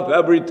care of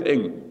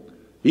everything.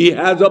 He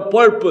has a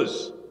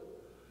purpose.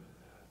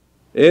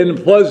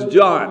 In 1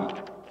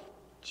 John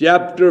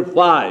chapter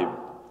 5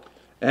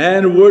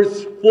 and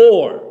verse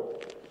 4,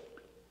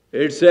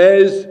 it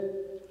says,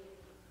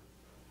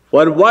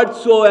 for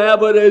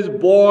whatsoever is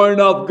born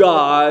of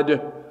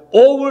God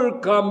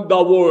overcome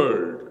the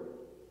world.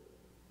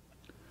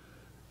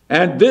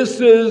 And this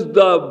is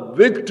the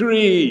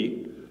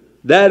victory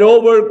that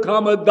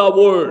overcometh the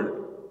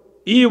world,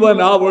 even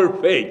our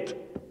faith.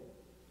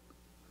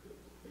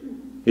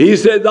 He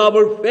says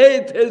our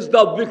faith is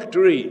the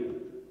victory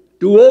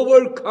to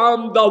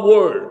overcome the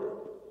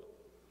world.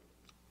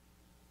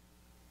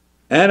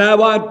 And I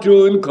want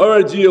to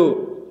encourage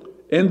you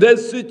in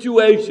this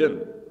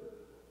situation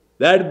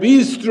that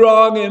be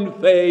strong in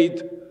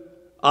faith.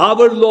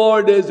 Our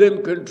Lord is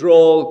in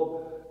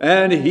control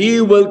and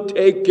He will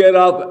take care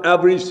of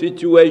every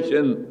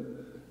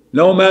situation,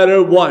 no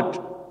matter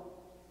what.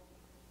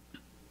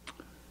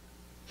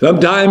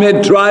 Sometimes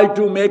it tries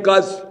to make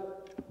us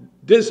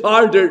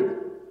disheartened,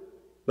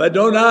 but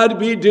do not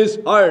be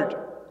disheartened.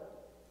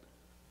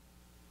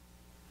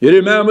 You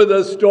remember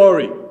the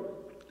story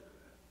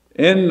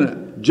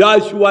in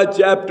Joshua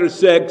chapter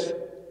 6.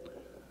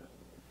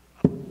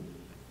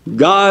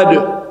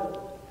 God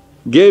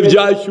gave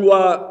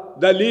Joshua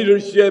the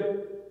leadership,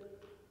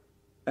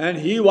 and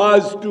he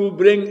was to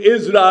bring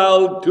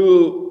Israel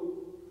to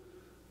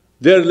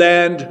their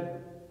land.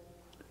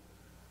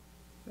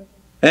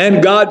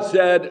 And God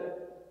said,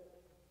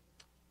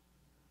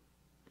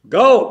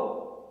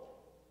 go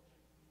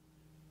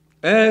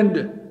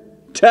and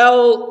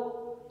tell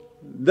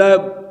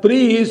the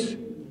priests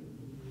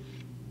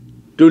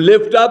to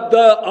lift up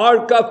the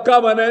Ark of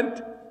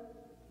Covenant,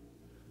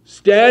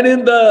 stand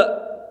in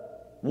the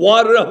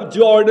water of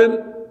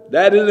Jordan.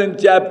 That is in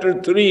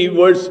chapter 3,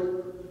 verse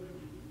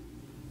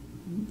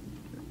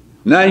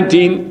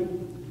 19.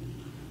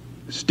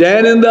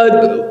 Stand in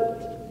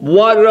the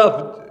water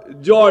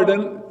of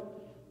Jordan,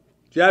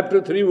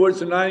 chapter 3,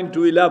 verse 9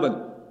 to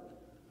 11.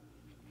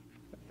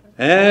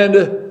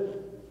 And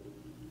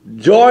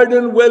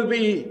Jordan will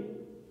be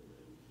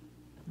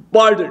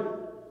parted.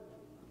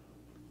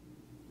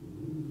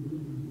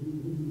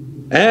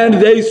 And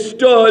they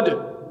stood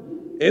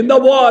in the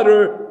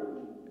water,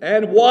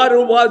 and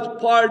water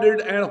was parted,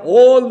 and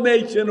whole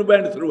nation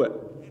went through it.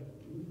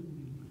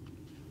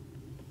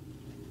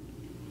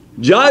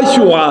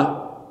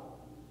 Joshua,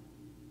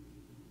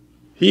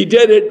 he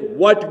did it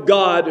what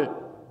God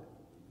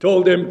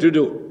told him to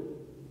do.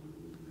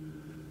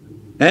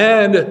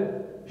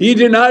 And he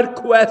did not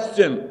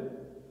question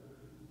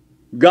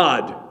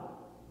God.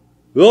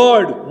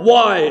 Lord,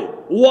 why?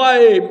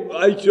 Why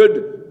I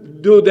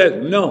should do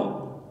this? No.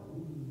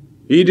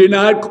 He did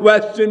not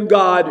question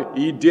God.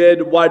 He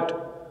did what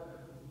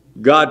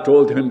God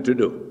told him to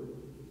do.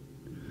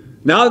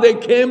 Now they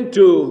came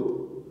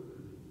to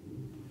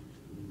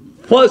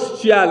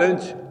first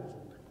challenge,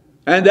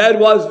 and that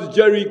was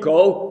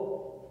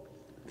Jericho.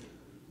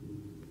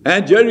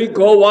 And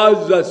Jericho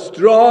was a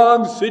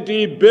strong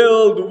city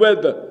built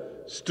with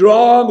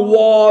strong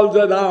walls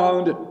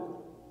around.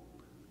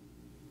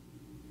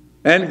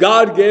 And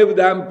God gave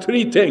them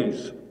three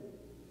things.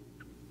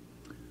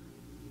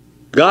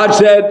 God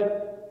said,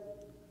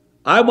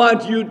 I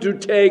want you to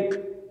take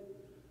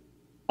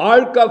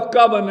Ark of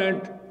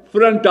Covenant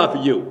front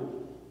of you.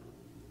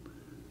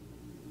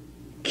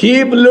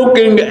 Keep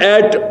looking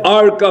at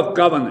Ark of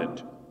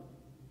Covenant.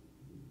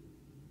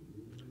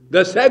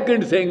 The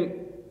second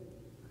thing,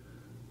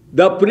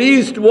 the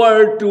priests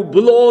were to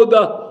blow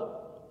the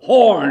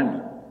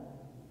horn,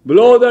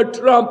 blow the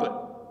trumpet.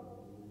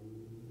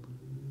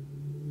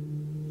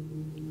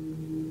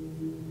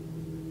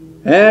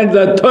 And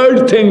the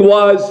third thing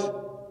was,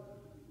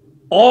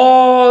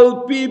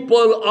 all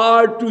people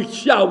are to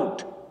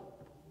shout.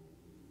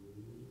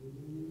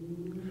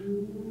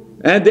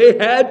 And they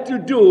had to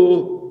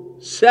do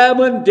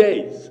 7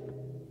 days.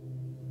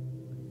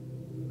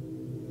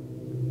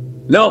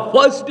 Now,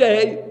 first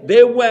day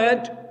they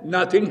went,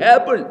 nothing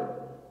happened.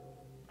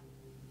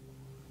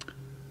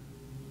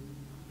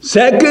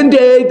 Second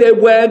day they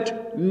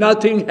went,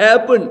 nothing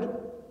happened.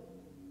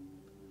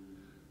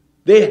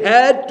 They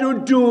had to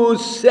do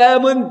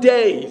 7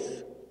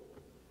 days.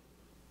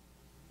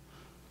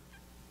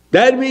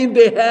 That means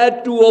they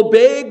had to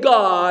obey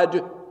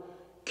God.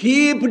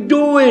 Keep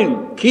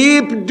doing,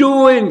 keep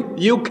doing.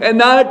 You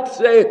cannot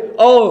say,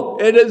 oh,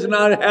 it has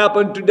not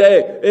happened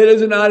today. It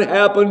has not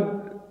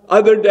happened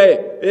other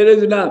day. It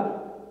is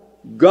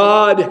not.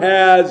 God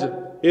has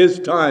His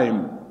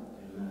time.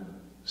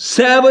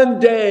 7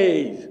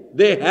 days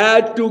they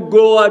had to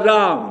go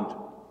around.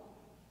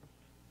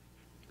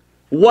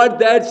 What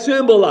that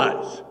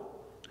symbolized?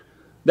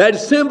 That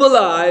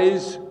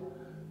symbolized,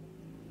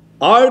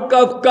 Ark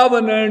of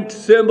Covenant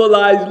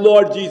symbolized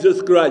Lord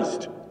Jesus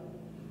Christ.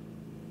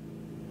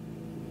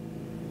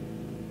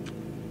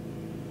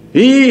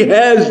 He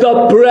has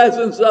the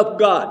presence of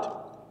God.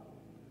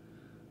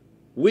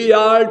 We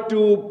are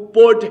to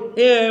put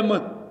Him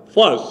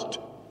first,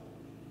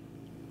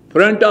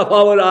 front of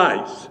our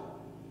eyes.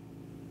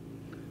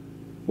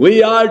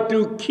 We are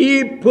to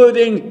keep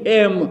putting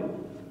Him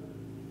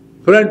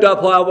front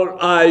of our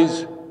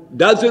eyes.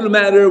 Doesn't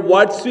matter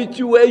what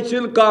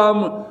situation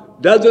comes,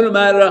 doesn't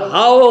matter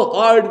how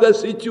hard the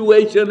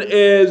situation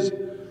is,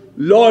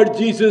 Lord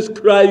Jesus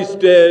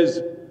Christ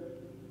is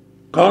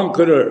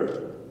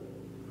conqueror.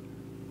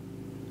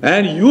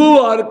 And you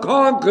are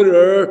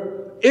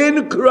conqueror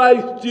in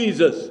Christ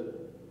Jesus.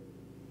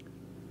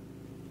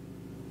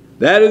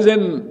 That is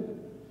in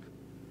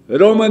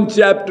Romans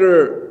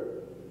chapter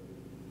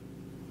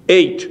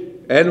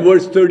 8 and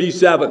verse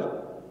 37.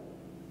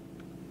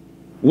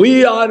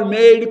 We are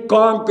made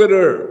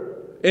conqueror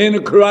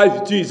in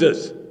Christ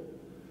Jesus.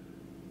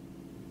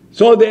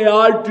 So they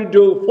are to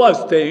do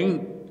first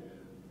thing,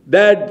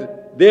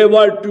 that they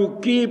were to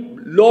keep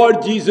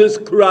Lord Jesus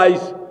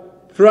Christ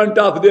front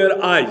of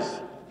their eyes.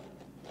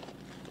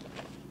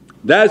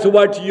 That's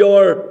what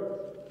your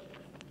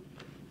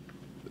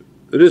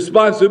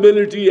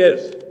responsibility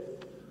is.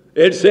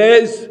 It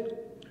says,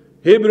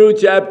 Hebrew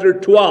chapter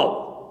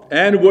 12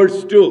 and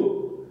verse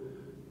 2,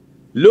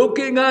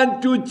 looking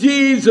unto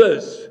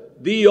Jesus,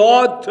 the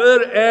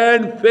author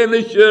and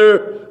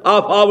finisher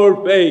of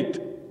our faith,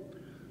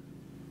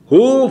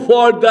 who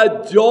for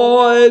the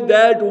joy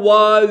that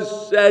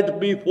was set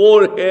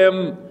before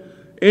him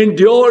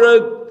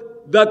endured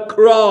the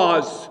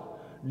cross,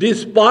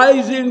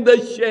 despising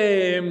the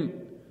shame,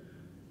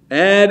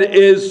 and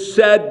is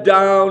sat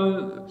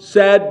down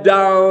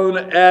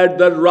at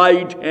the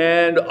right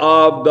hand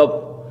of the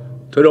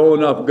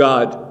throne of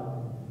God.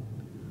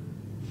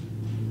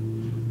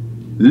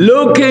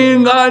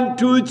 Looking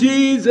unto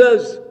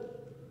Jesus,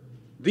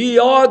 the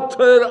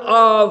author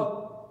of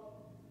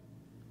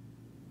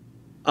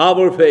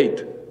our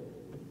faith,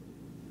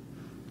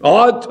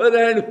 author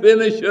and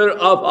finisher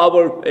of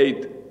our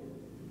faith.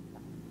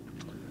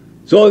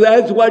 So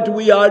that's what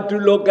we are to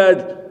look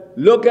at.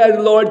 Look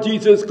at Lord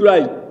Jesus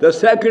Christ. The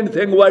second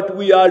thing what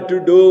we are to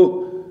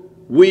do,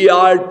 we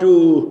are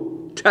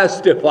to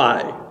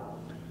testify.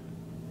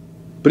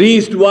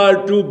 Priests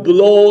were to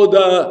blow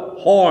the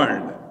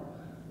horn.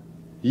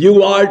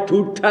 You are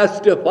to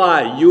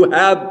testify. You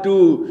have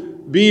to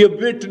be a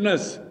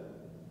witness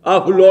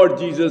of Lord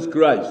Jesus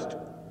Christ.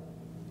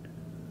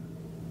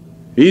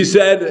 He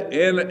said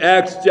in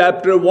Acts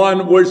chapter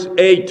 1 verse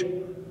 8,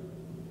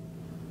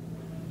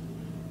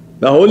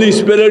 the Holy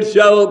Spirit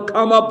shall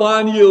come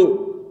upon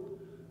you,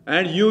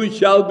 and you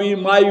shall be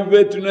my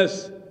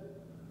witness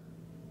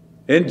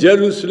in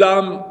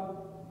Jerusalem,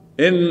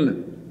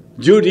 in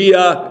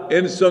Judea,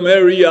 in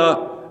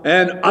Samaria,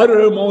 and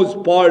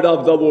uttermost part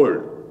of the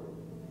world.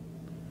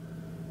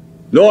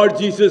 Lord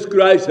Jesus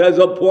Christ has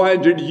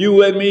appointed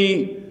you and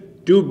me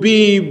to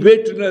be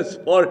witness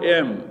for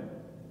Him.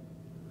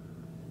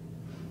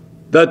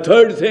 The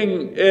third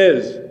thing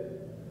is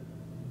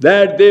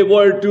that they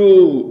were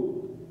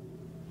to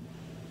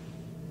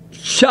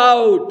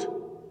shout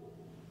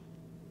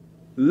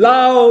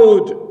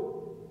loud,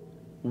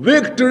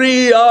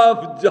 victory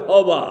of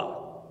Jehovah.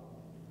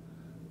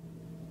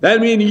 That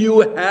means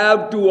you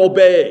have to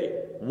obey.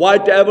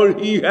 Whatever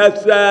He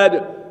has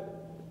said,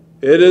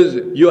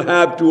 you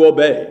have to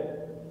obey.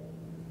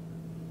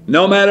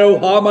 No matter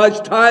how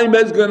much time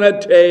it's going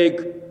to take,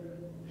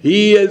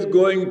 He is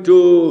going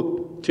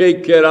to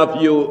take care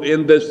of you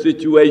in this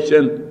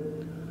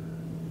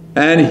situation.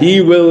 And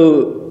He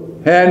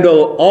will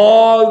handle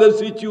all the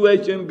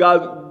situation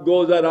God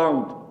goes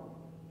around.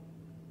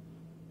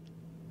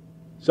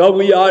 So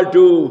we are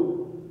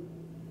to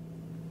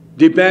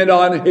depend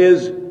on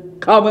His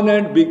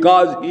covenant,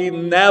 because He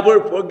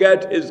never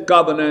forgets His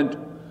covenant.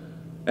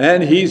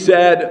 And He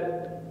said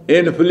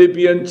in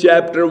Philippians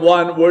chapter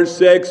 1 verse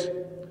 6,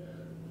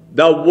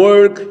 the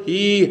work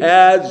He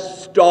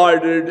has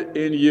started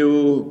in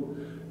you,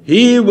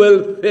 He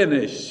will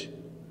finish.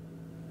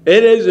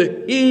 It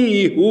is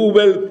He who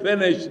will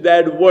finish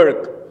that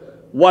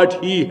work,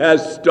 what He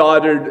has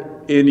started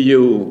in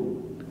you.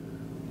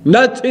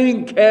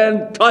 Nothing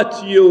can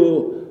touch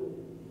you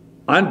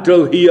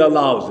until He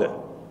allows it.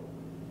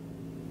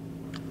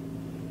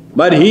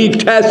 But He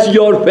tests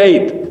your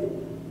faith.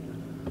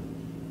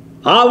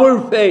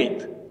 Our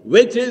faith,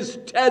 which is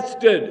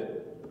tested,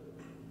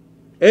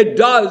 it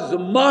does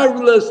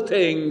marvelous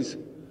things.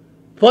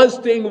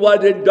 First thing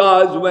what it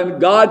does when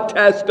God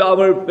tests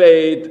our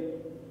faith,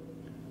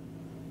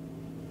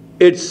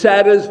 it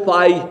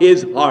satisfies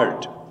His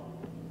heart.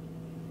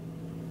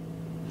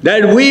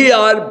 That we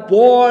are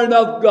born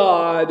of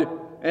God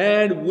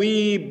and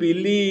we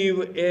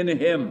believe in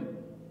Him.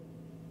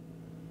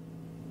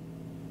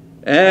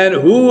 And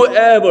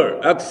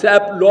whoever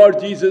accepts Lord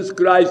Jesus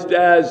Christ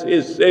as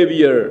his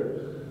Savior,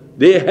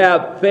 they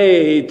have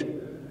faith,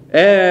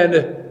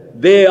 and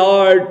they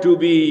are to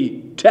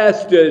be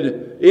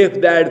tested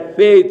if that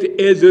faith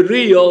is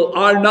real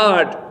or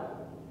not.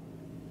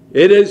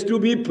 It is to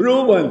be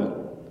proven.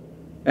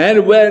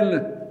 And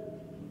when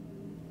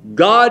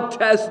God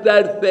tests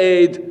that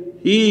faith,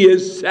 He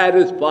is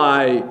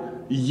satisfied.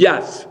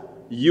 Yes,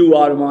 you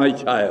are my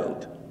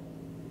child.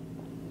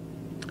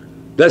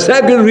 The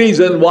second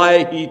reason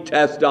why He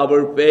tests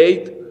our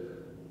faith,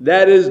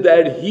 that is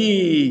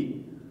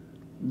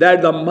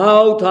that the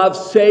mouth of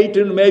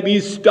Satan may be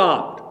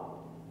stopped.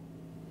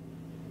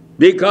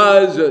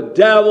 Because the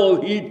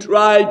devil, he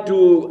tried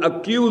to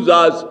accuse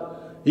us,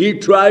 he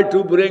tried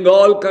to bring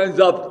all kinds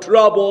of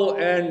trouble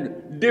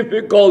and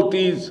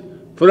difficulties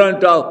in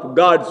front of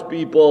God's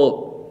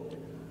people.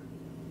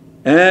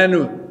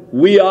 And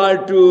we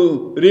are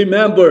to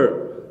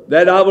remember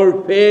that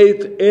our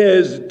faith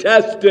is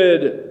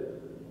tested,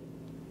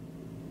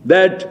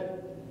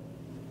 that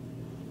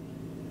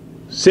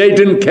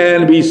Satan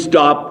can be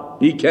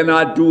stopped. He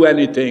cannot do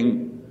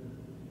anything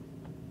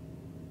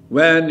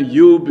when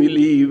you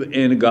believe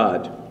in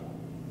God.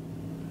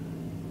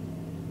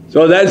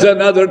 So that's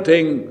another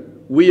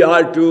thing we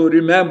are to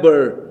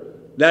remember,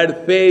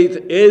 that faith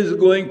is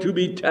going to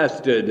be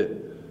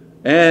tested,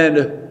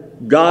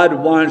 and God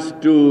wants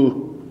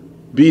to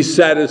be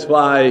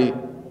satisfied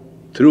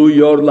through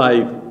your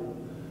life.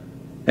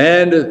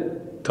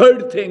 And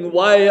third thing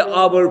why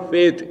our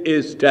faith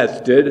is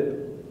tested,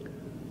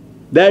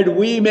 that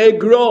we may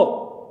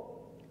grow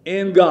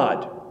in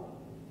God.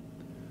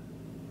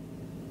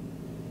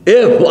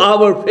 If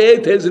our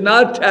faith is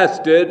not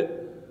tested,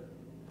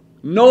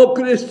 no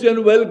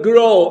Christian will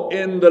grow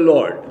in the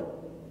Lord.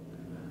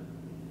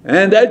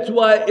 And that's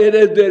why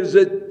there's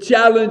a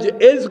challenge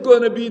is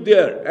going to be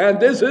there. And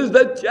this is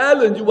the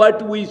challenge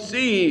what we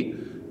see.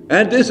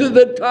 And this is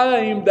the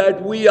time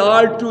that we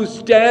are to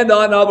stand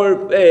on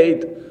our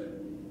faith.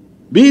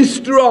 Be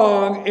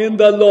strong in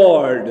the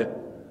Lord,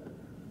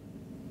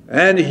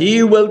 and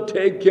He will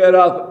take care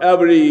of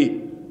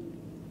every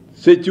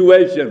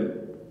situation.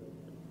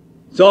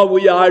 So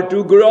we are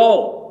to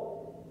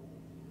grow.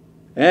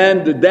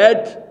 And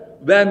that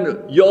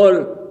when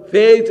your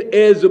faith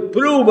is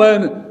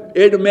proven,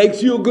 it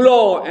makes you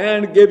grow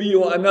and give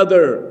you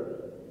another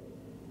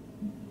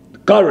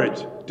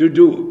courage to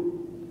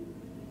do.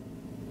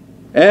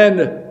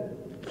 And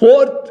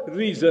fourth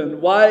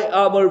reason why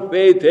our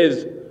faith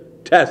is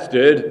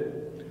tested,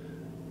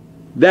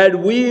 that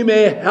we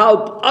may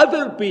help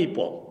other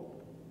people.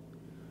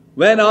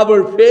 When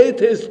our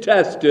faith is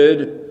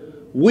tested,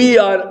 we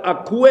are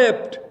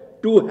equipped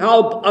to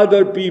help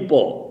other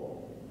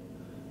people.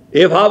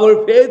 If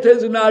our faith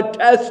is not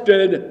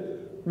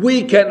tested,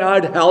 we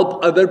cannot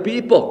help other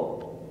people.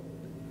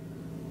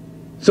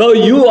 So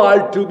you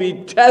are to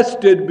be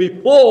tested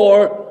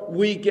before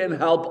we can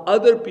help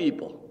other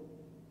people.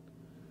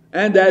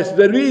 And that's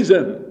the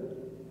reason.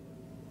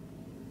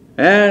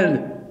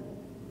 And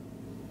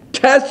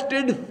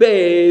tested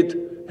faith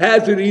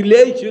has a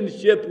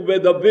relationship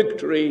with a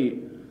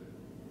victory.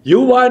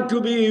 You want to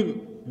be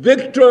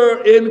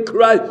victor in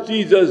Christ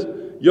Jesus,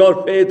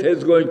 your faith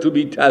is going to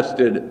be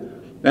tested.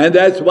 And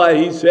that's why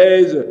he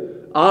says,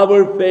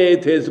 our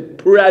faith is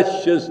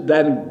precious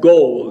than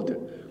gold.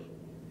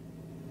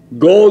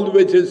 Gold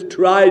which is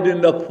tried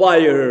in the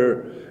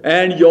fire,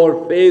 and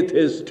your faith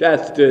is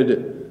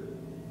tested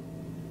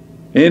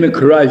in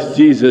Christ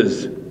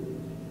Jesus.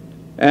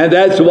 And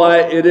that's why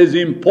it is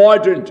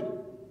important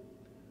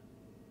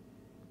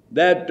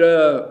that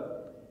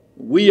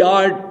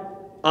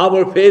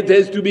our faith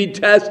is to be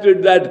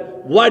tested.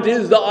 That what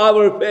is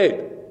our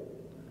faith?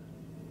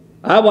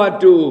 I want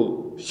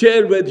to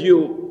share with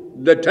you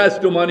the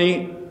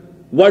testimony,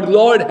 what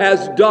Lord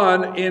has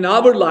done in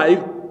our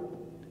life.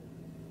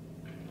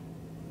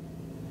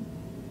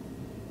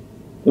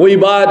 We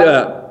bought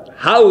a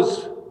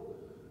house,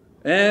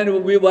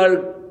 and we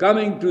were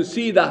coming to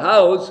see the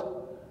house,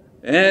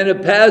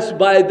 and passed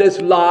by this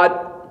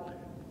lot.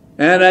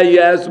 And I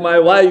asked my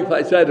wife,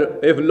 I said,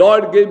 if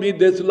Lord give me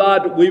this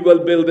lot, we will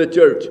build a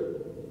church.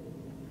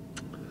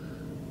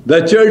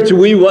 The church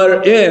we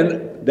were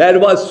in, that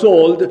was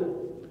sold.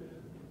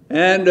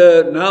 And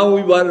now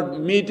we were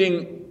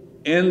meeting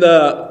in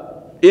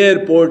the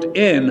airport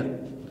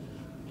inn.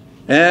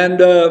 And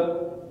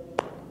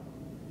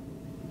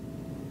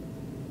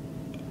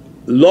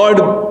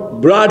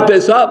Lord brought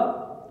this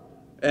up.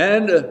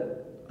 And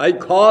I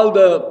called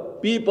the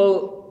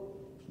people,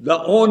 the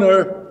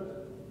owner,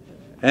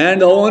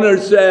 and the owner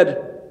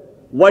said,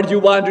 what do you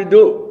want to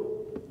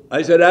do?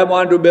 I said, I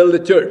want to build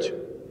a church.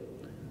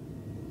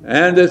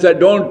 And they said,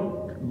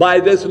 don't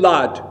buy this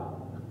lot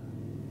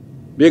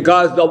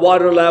because the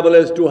water level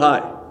is too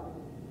high.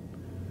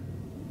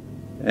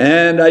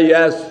 And I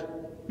asked,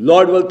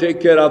 Lord will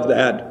take care of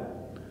that.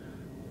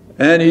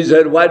 And he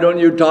said, why don't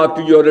you talk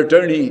to your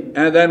attorney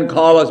and then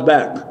call us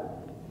back?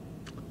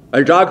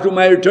 I talked to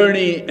my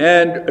attorney,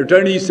 and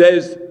attorney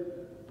says,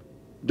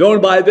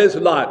 don't buy this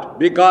lot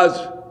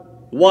because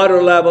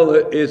water level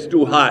is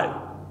too high.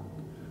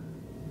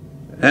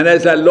 And I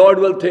said, Lord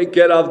will take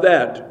care of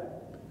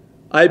that.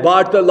 I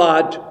bought the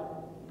lot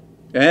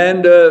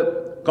and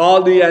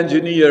called the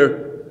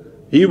engineer.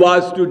 He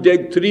was to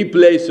dig 3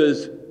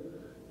 places.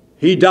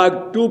 He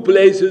dug 2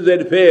 places,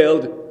 it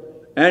failed,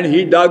 and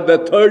he dug the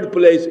 3rd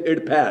place,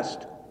 it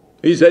passed.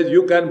 He says,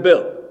 you can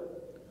build.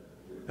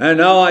 And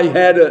now I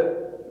had a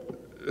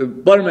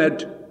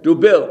permit to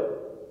build.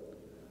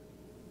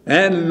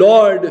 And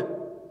Lord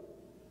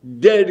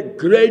did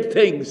great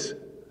things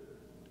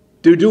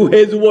to do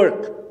his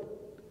work.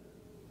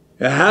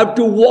 You have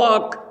to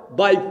walk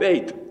by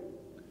faith.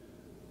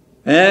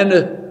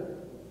 And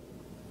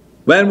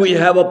when we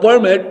have a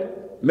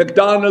permit,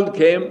 McDonald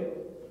came.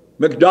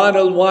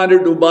 McDonald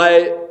wanted to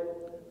buy,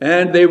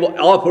 and they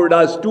offered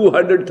us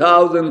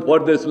 $200,000 for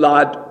this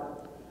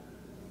lot.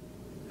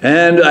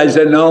 And I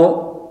said,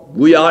 no,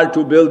 we are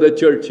to build a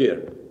church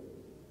here.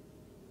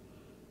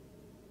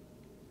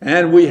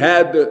 And we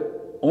had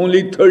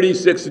only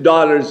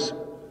 $36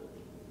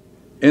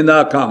 in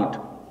the account.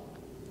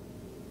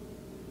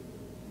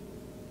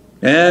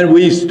 And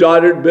we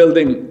started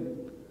building.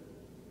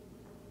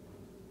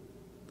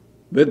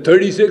 With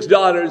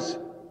 $36,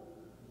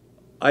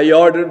 I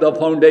ordered the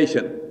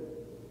foundation.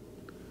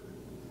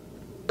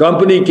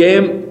 Company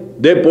came,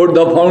 they put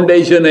the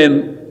foundation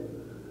in.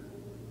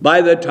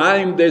 By the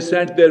time they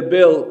sent their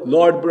bill,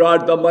 Lord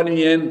brought the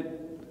money in,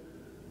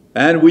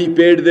 and we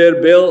paid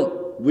their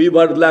bill. We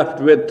were left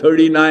with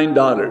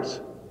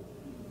 $39.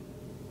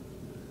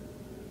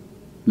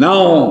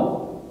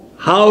 Now,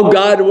 how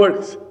God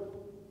works.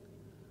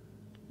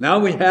 Now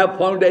we have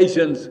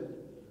foundations.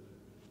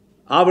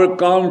 Our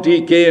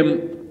county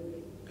came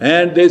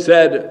and they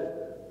said,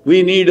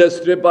 we need a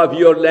strip of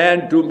your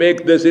land to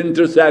make this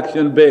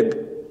intersection big.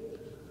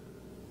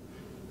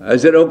 I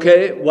said,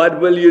 okay,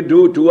 what will you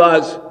do to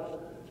us?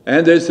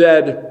 And they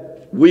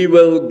said, we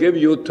will give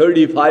you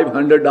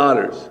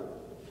 $3,500.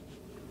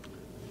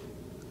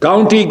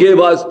 County gave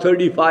us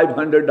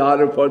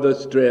 $3,500 for the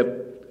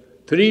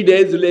strip. 3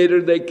 days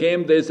later they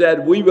came, they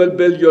said, we will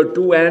build your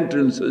 2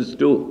 entrances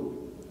too.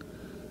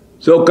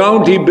 So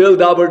county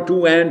built our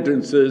 2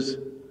 entrances,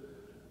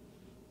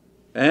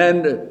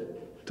 and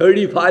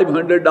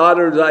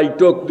 $3,500 I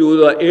took to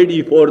the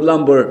 84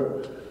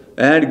 lumber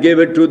and gave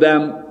it to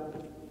them,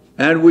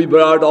 and we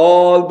brought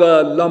all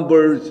the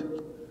lumbers,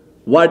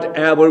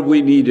 whatever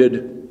we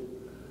needed.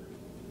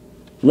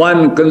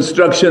 One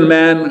construction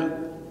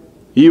man,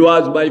 he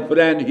was my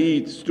friend,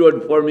 he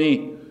stood for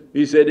me.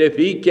 He said, if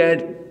he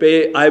can't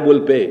pay, I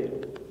will pay.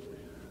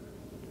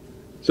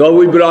 So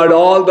we brought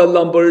all the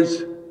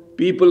lumbers.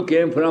 People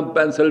came from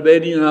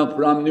Pennsylvania,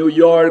 from New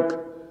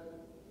York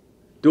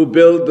to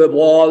build the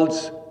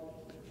walls.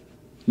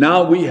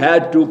 Now we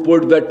had to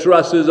put the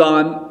trusses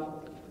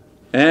on,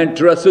 and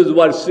trusses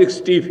were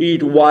 60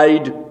 feet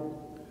wide.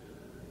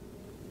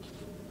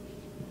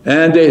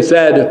 And they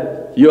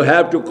said, you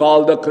have to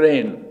call the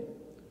crane.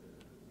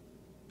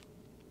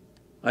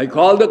 I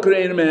called the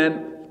crane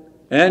man,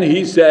 and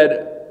he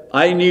said,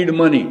 I need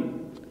money.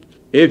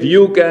 If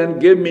you can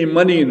give me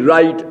money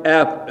right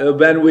after,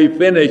 when we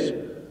finish,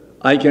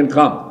 I can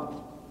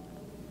come.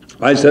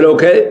 I said,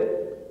 okay,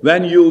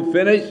 when you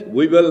finish,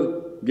 we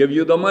will give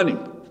you the money.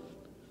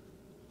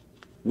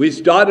 We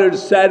started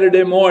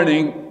Saturday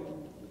morning,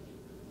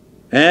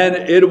 and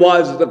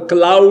the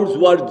clouds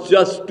were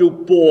just to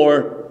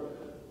pour.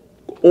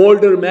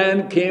 Older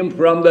man came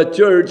from the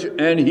church,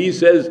 and he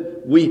says,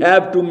 we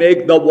have to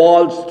make the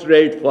wall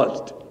straight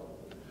first.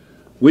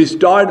 We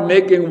start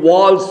making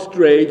walls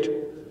straight,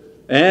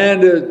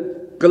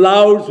 and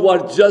clouds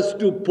were just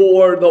to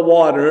pour the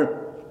water.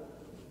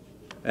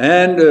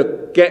 And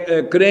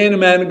crane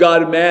man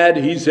got mad.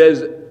 He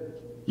says,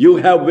 you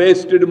have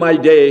wasted my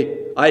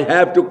day. I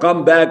have to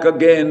come back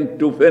again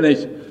to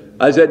finish.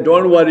 I said,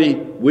 don't worry,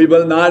 we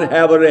will not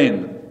have a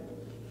rain.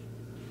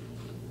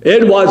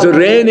 It was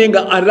raining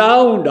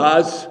around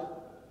us.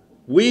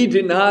 We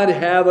did not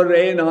have a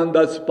rain on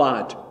the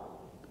spot.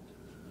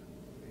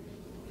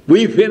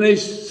 We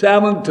finished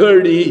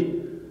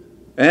 7:30,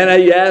 and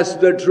I asked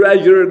the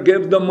treasurer,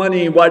 give the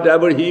money,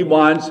 whatever he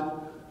wants.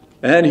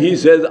 And he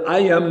says,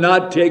 I am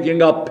not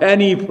taking a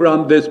penny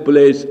from this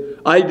place.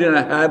 I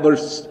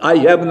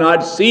have not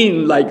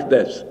seen like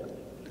this.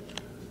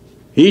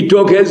 He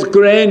took his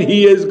crane,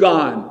 he is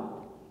gone.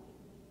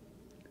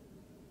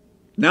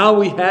 Now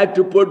we had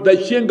to put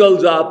the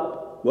shingles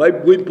up.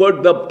 We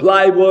put the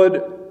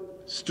plywood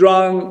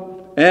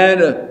strong,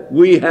 and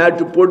we had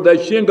to put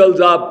the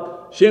shingles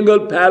up.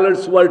 Shingle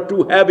pallets were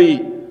too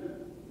heavy.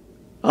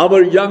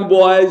 Our young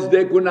boys,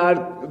 they could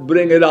not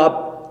bring it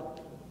up.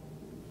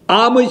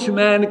 Amish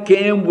man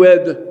came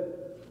with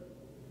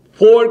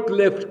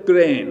forklift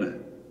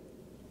crane.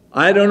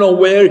 I don't know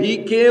where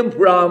he came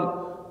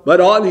from, but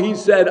all he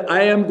said,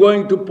 I am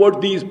going to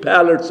put these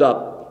pallets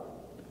up.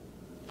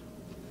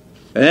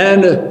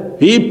 And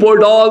he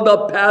put all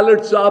the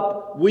pallets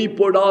up, we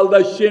put all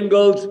the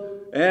shingles,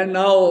 and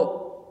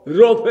now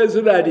roof is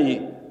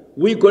ready.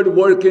 We could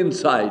work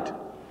inside.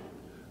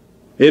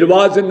 It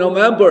was in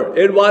November,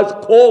 it was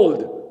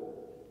cold.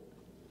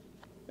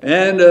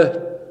 And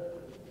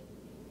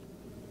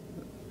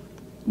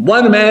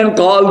one man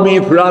called me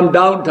from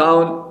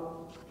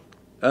downtown,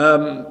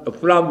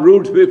 from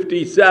Route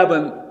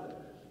 57,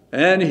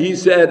 and he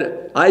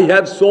said, I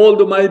have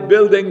sold my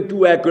building to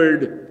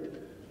Eckerd,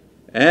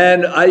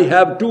 and I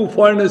have 2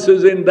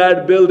 furnaces in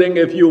that building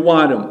if you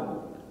want them.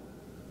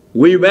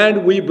 We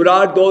went, we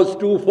brought those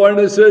 2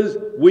 furnaces,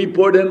 we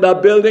put in the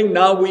building,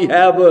 now we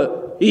have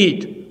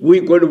heat.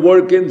 We could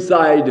work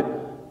inside.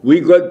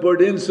 We could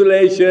put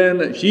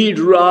insulation,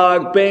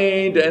 sheetrock,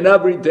 paint, and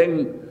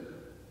everything.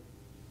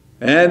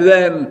 And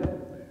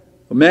then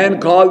a man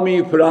called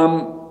me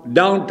from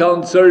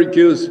downtown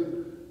Syracuse.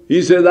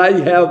 He said, I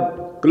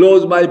have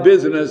closed my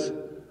business.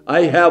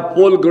 I have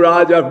full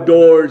garage of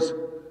doors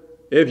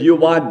if you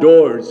want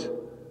doors.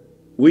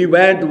 We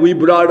went, we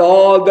brought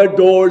all the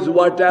doors,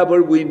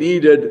 whatever we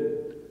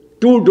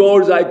needed. 2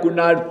 doors I could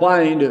not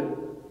find.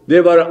 They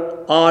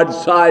were odd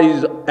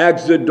size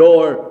exit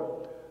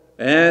door.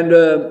 And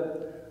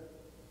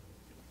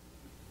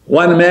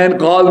one man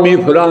called me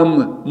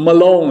from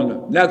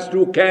Malone, next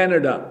to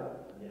Canada.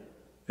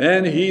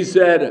 And he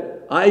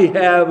said, I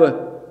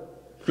have,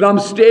 from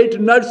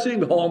State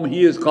Nursing Home,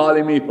 he is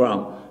calling me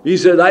from. He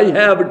said, I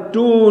have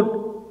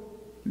 2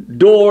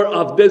 door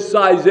of this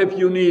size if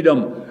you need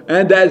them.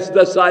 And that's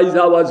the size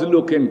I was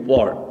looking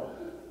for.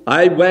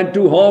 I went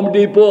to Home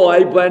Depot, I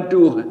went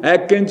to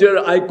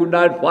Heckinger, I could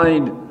not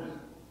find.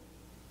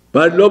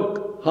 But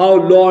look how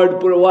Lord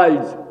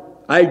provides.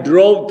 I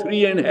drove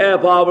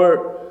 3.5 hours,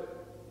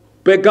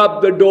 pick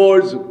up the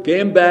doors,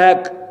 came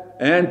back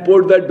and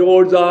put the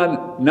doors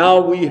on. Now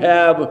we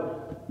have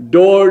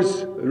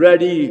doors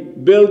ready,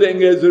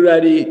 building is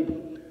ready,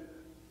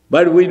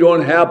 but we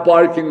don't have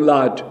parking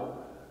lot.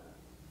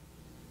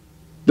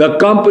 The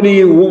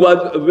company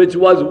which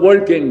was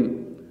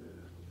working,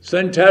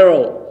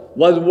 Centero,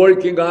 was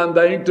working on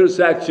the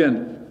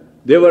intersection.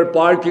 They were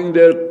parking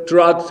their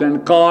trucks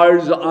and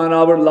cars on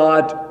our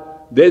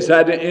lot. They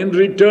said, in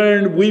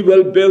return, we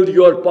will build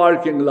your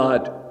parking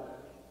lot.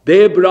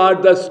 They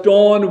brought the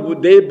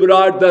stone, they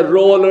brought the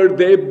roller,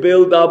 they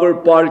built our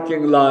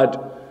parking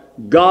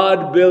lot.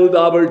 God built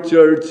our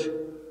church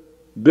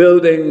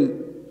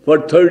building for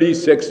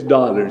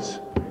 $36.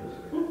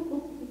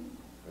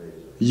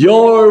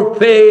 Your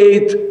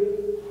faith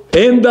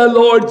in the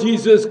Lord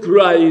Jesus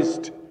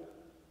Christ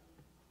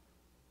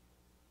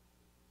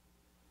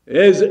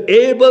is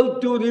able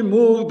to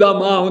remove the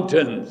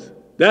mountains.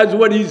 That's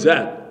what he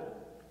said.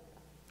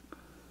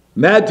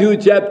 Matthew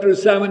chapter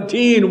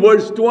 17,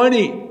 verse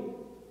 20.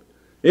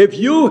 If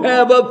you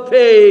have a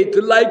faith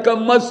like a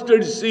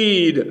mustard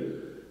seed,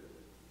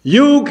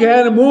 you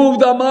can move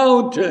the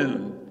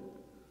mountain.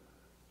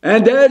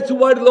 And that's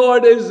what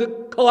Lord is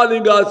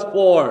calling us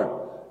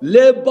for.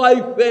 live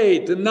by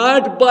faith,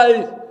 not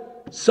by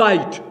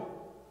sight.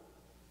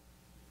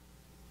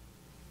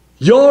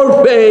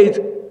 Your faith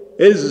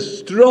is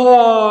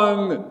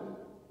strong,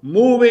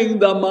 moving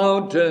the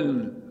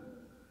mountain.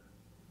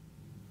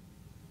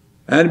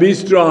 And be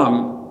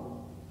strong.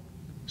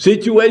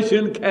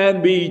 Situation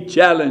can be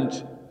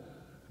challenged,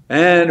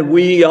 and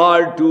we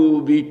are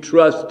to be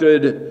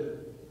trusted,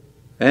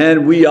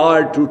 and we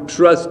are to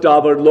trust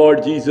our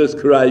Lord Jesus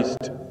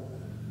Christ.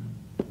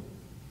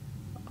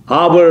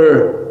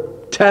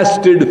 Our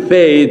tested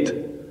faith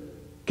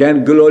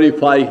can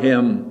glorify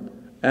Him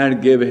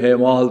and give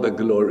Him all the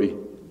glory.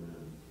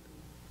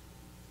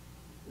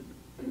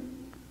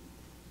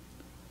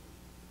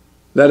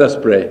 Let us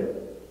pray.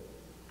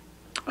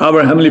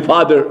 Our Heavenly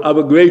Father,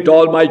 our great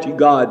Almighty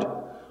God,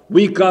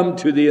 we come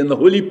to Thee in the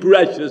holy,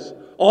 precious,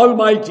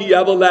 almighty,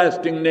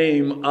 everlasting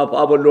name of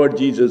our Lord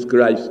Jesus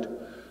Christ.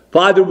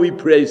 Father, we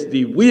praise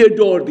Thee, we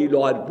adore Thee,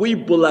 Lord, we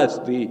bless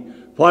Thee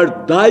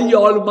for Thy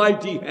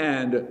almighty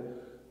hand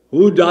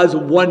who does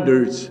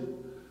wonders.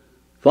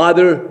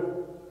 Father,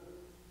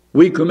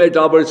 we commit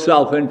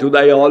ourselves into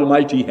Thy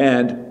almighty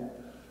hand.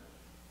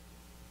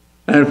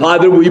 And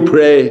Father, we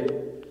pray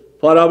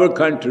for our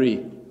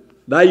country.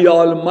 Thy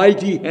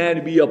almighty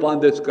hand be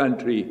upon this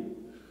country.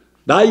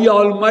 Thy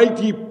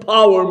almighty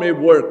power may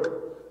work.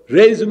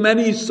 Raise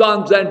many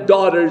sons and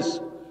daughters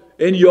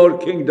in Your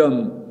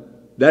kingdom,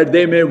 that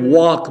they may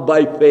walk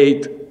by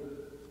faith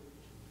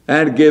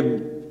and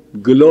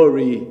give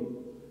glory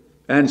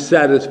and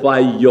satisfy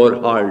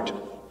Your heart.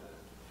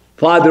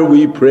 Father,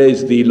 we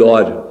praise Thee,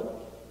 Lord.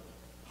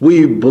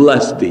 We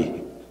bless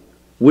Thee.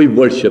 We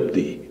worship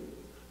Thee.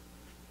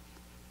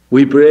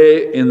 We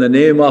pray in the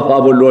name of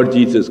our Lord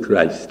Jesus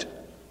Christ.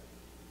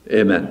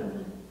 Amen.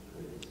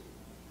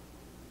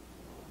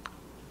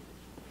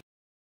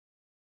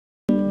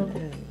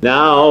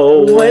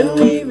 Now, when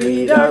we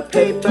read our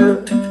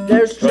paper,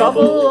 there's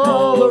trouble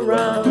all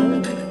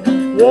around.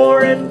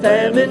 War and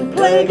famine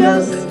plague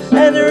us,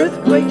 and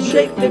earthquakes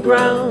shake the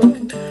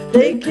ground.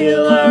 They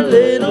kill our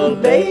little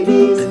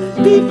babies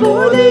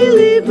before they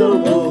leave the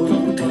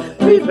womb.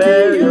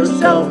 Prepare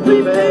yourself,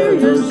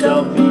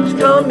 He's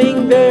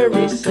coming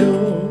very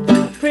soon.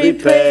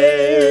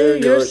 Prepare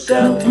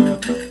yourself,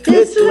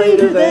 it's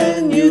later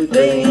than you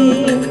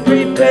think.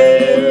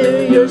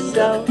 Prepare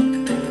yourself,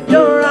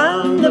 you're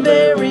on the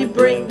very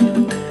brink.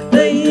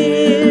 The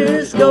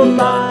years go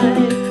by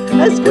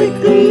as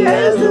quickly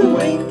as a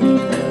wink.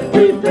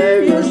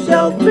 Prepare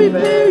yourself,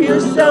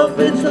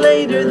 it's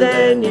later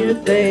than you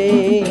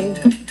think.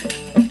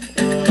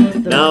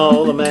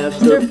 Now the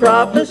Master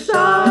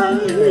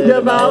prophesied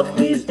about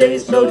these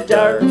days so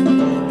dark.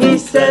 He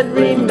said,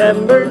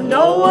 remember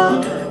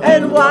Noah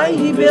and why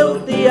he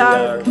built the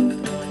ark.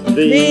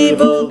 The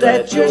evil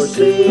that you're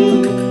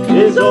seeing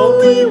is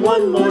only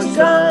one more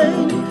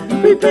sign.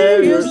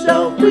 Prepare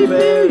yourself,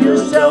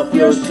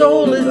 your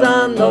soul is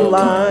on the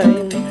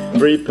line.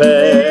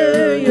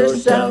 Prepare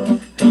yourself,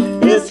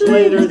 it's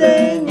later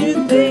than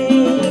you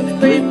think.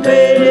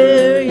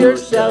 Prepare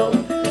yourself,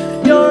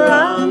 you're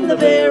on the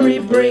very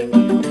brink.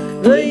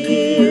 The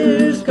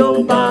years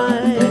go by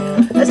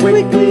as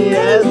quickly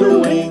as a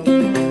wink.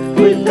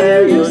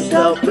 Prepare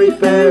yourself,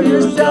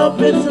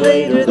 it's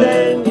later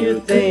than you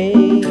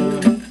think.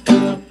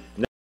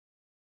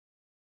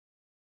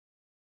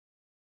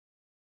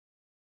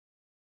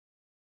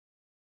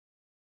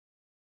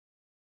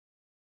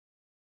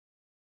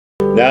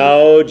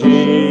 Now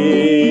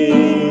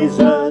Jesus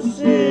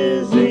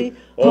is the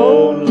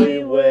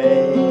only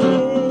way.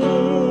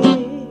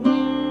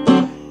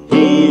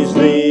 He's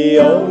the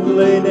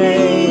only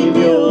name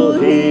you'll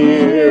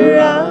hear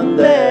on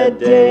that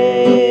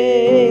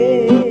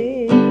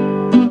day.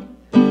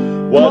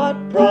 What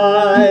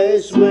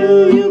price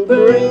will you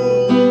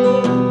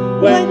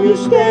bring when you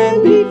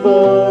stand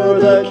before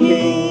the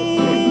King?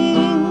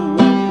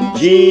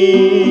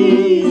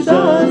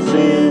 Jesus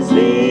is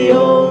the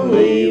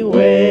only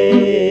way.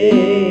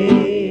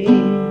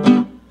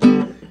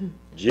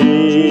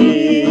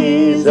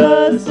 Jesus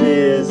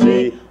is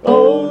the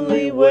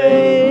only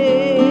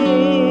way.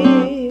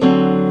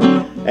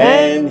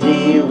 And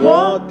He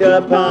walked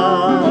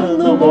upon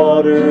the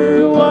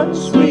water one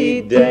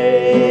sweet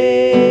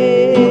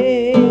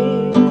day.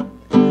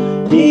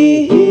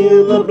 He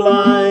healed the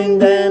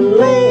blind and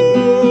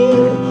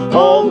lame.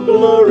 All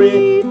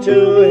glory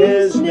to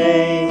His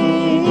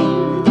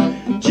name.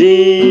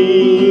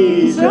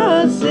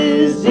 Jesus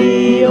is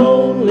the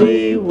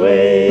only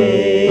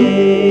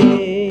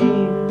way.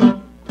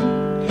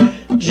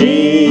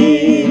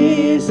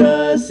 Jesus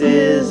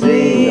is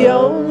the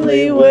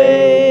only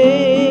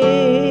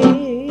way.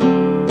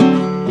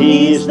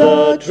 He's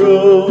the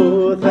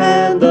truth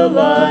and the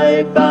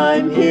life,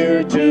 I'm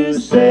here to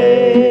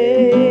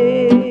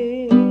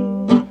say.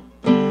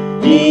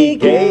 He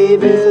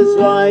gave His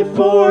life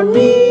for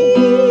me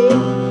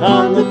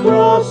on the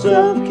cross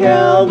of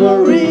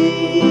Calvary.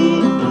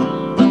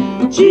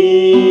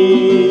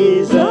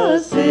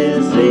 Jesus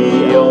is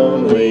the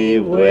only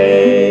way.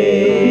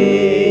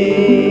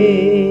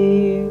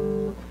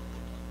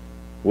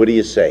 What do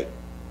you say?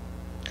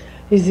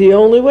 He's the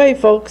only way,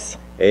 folks.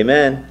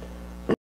 Amen.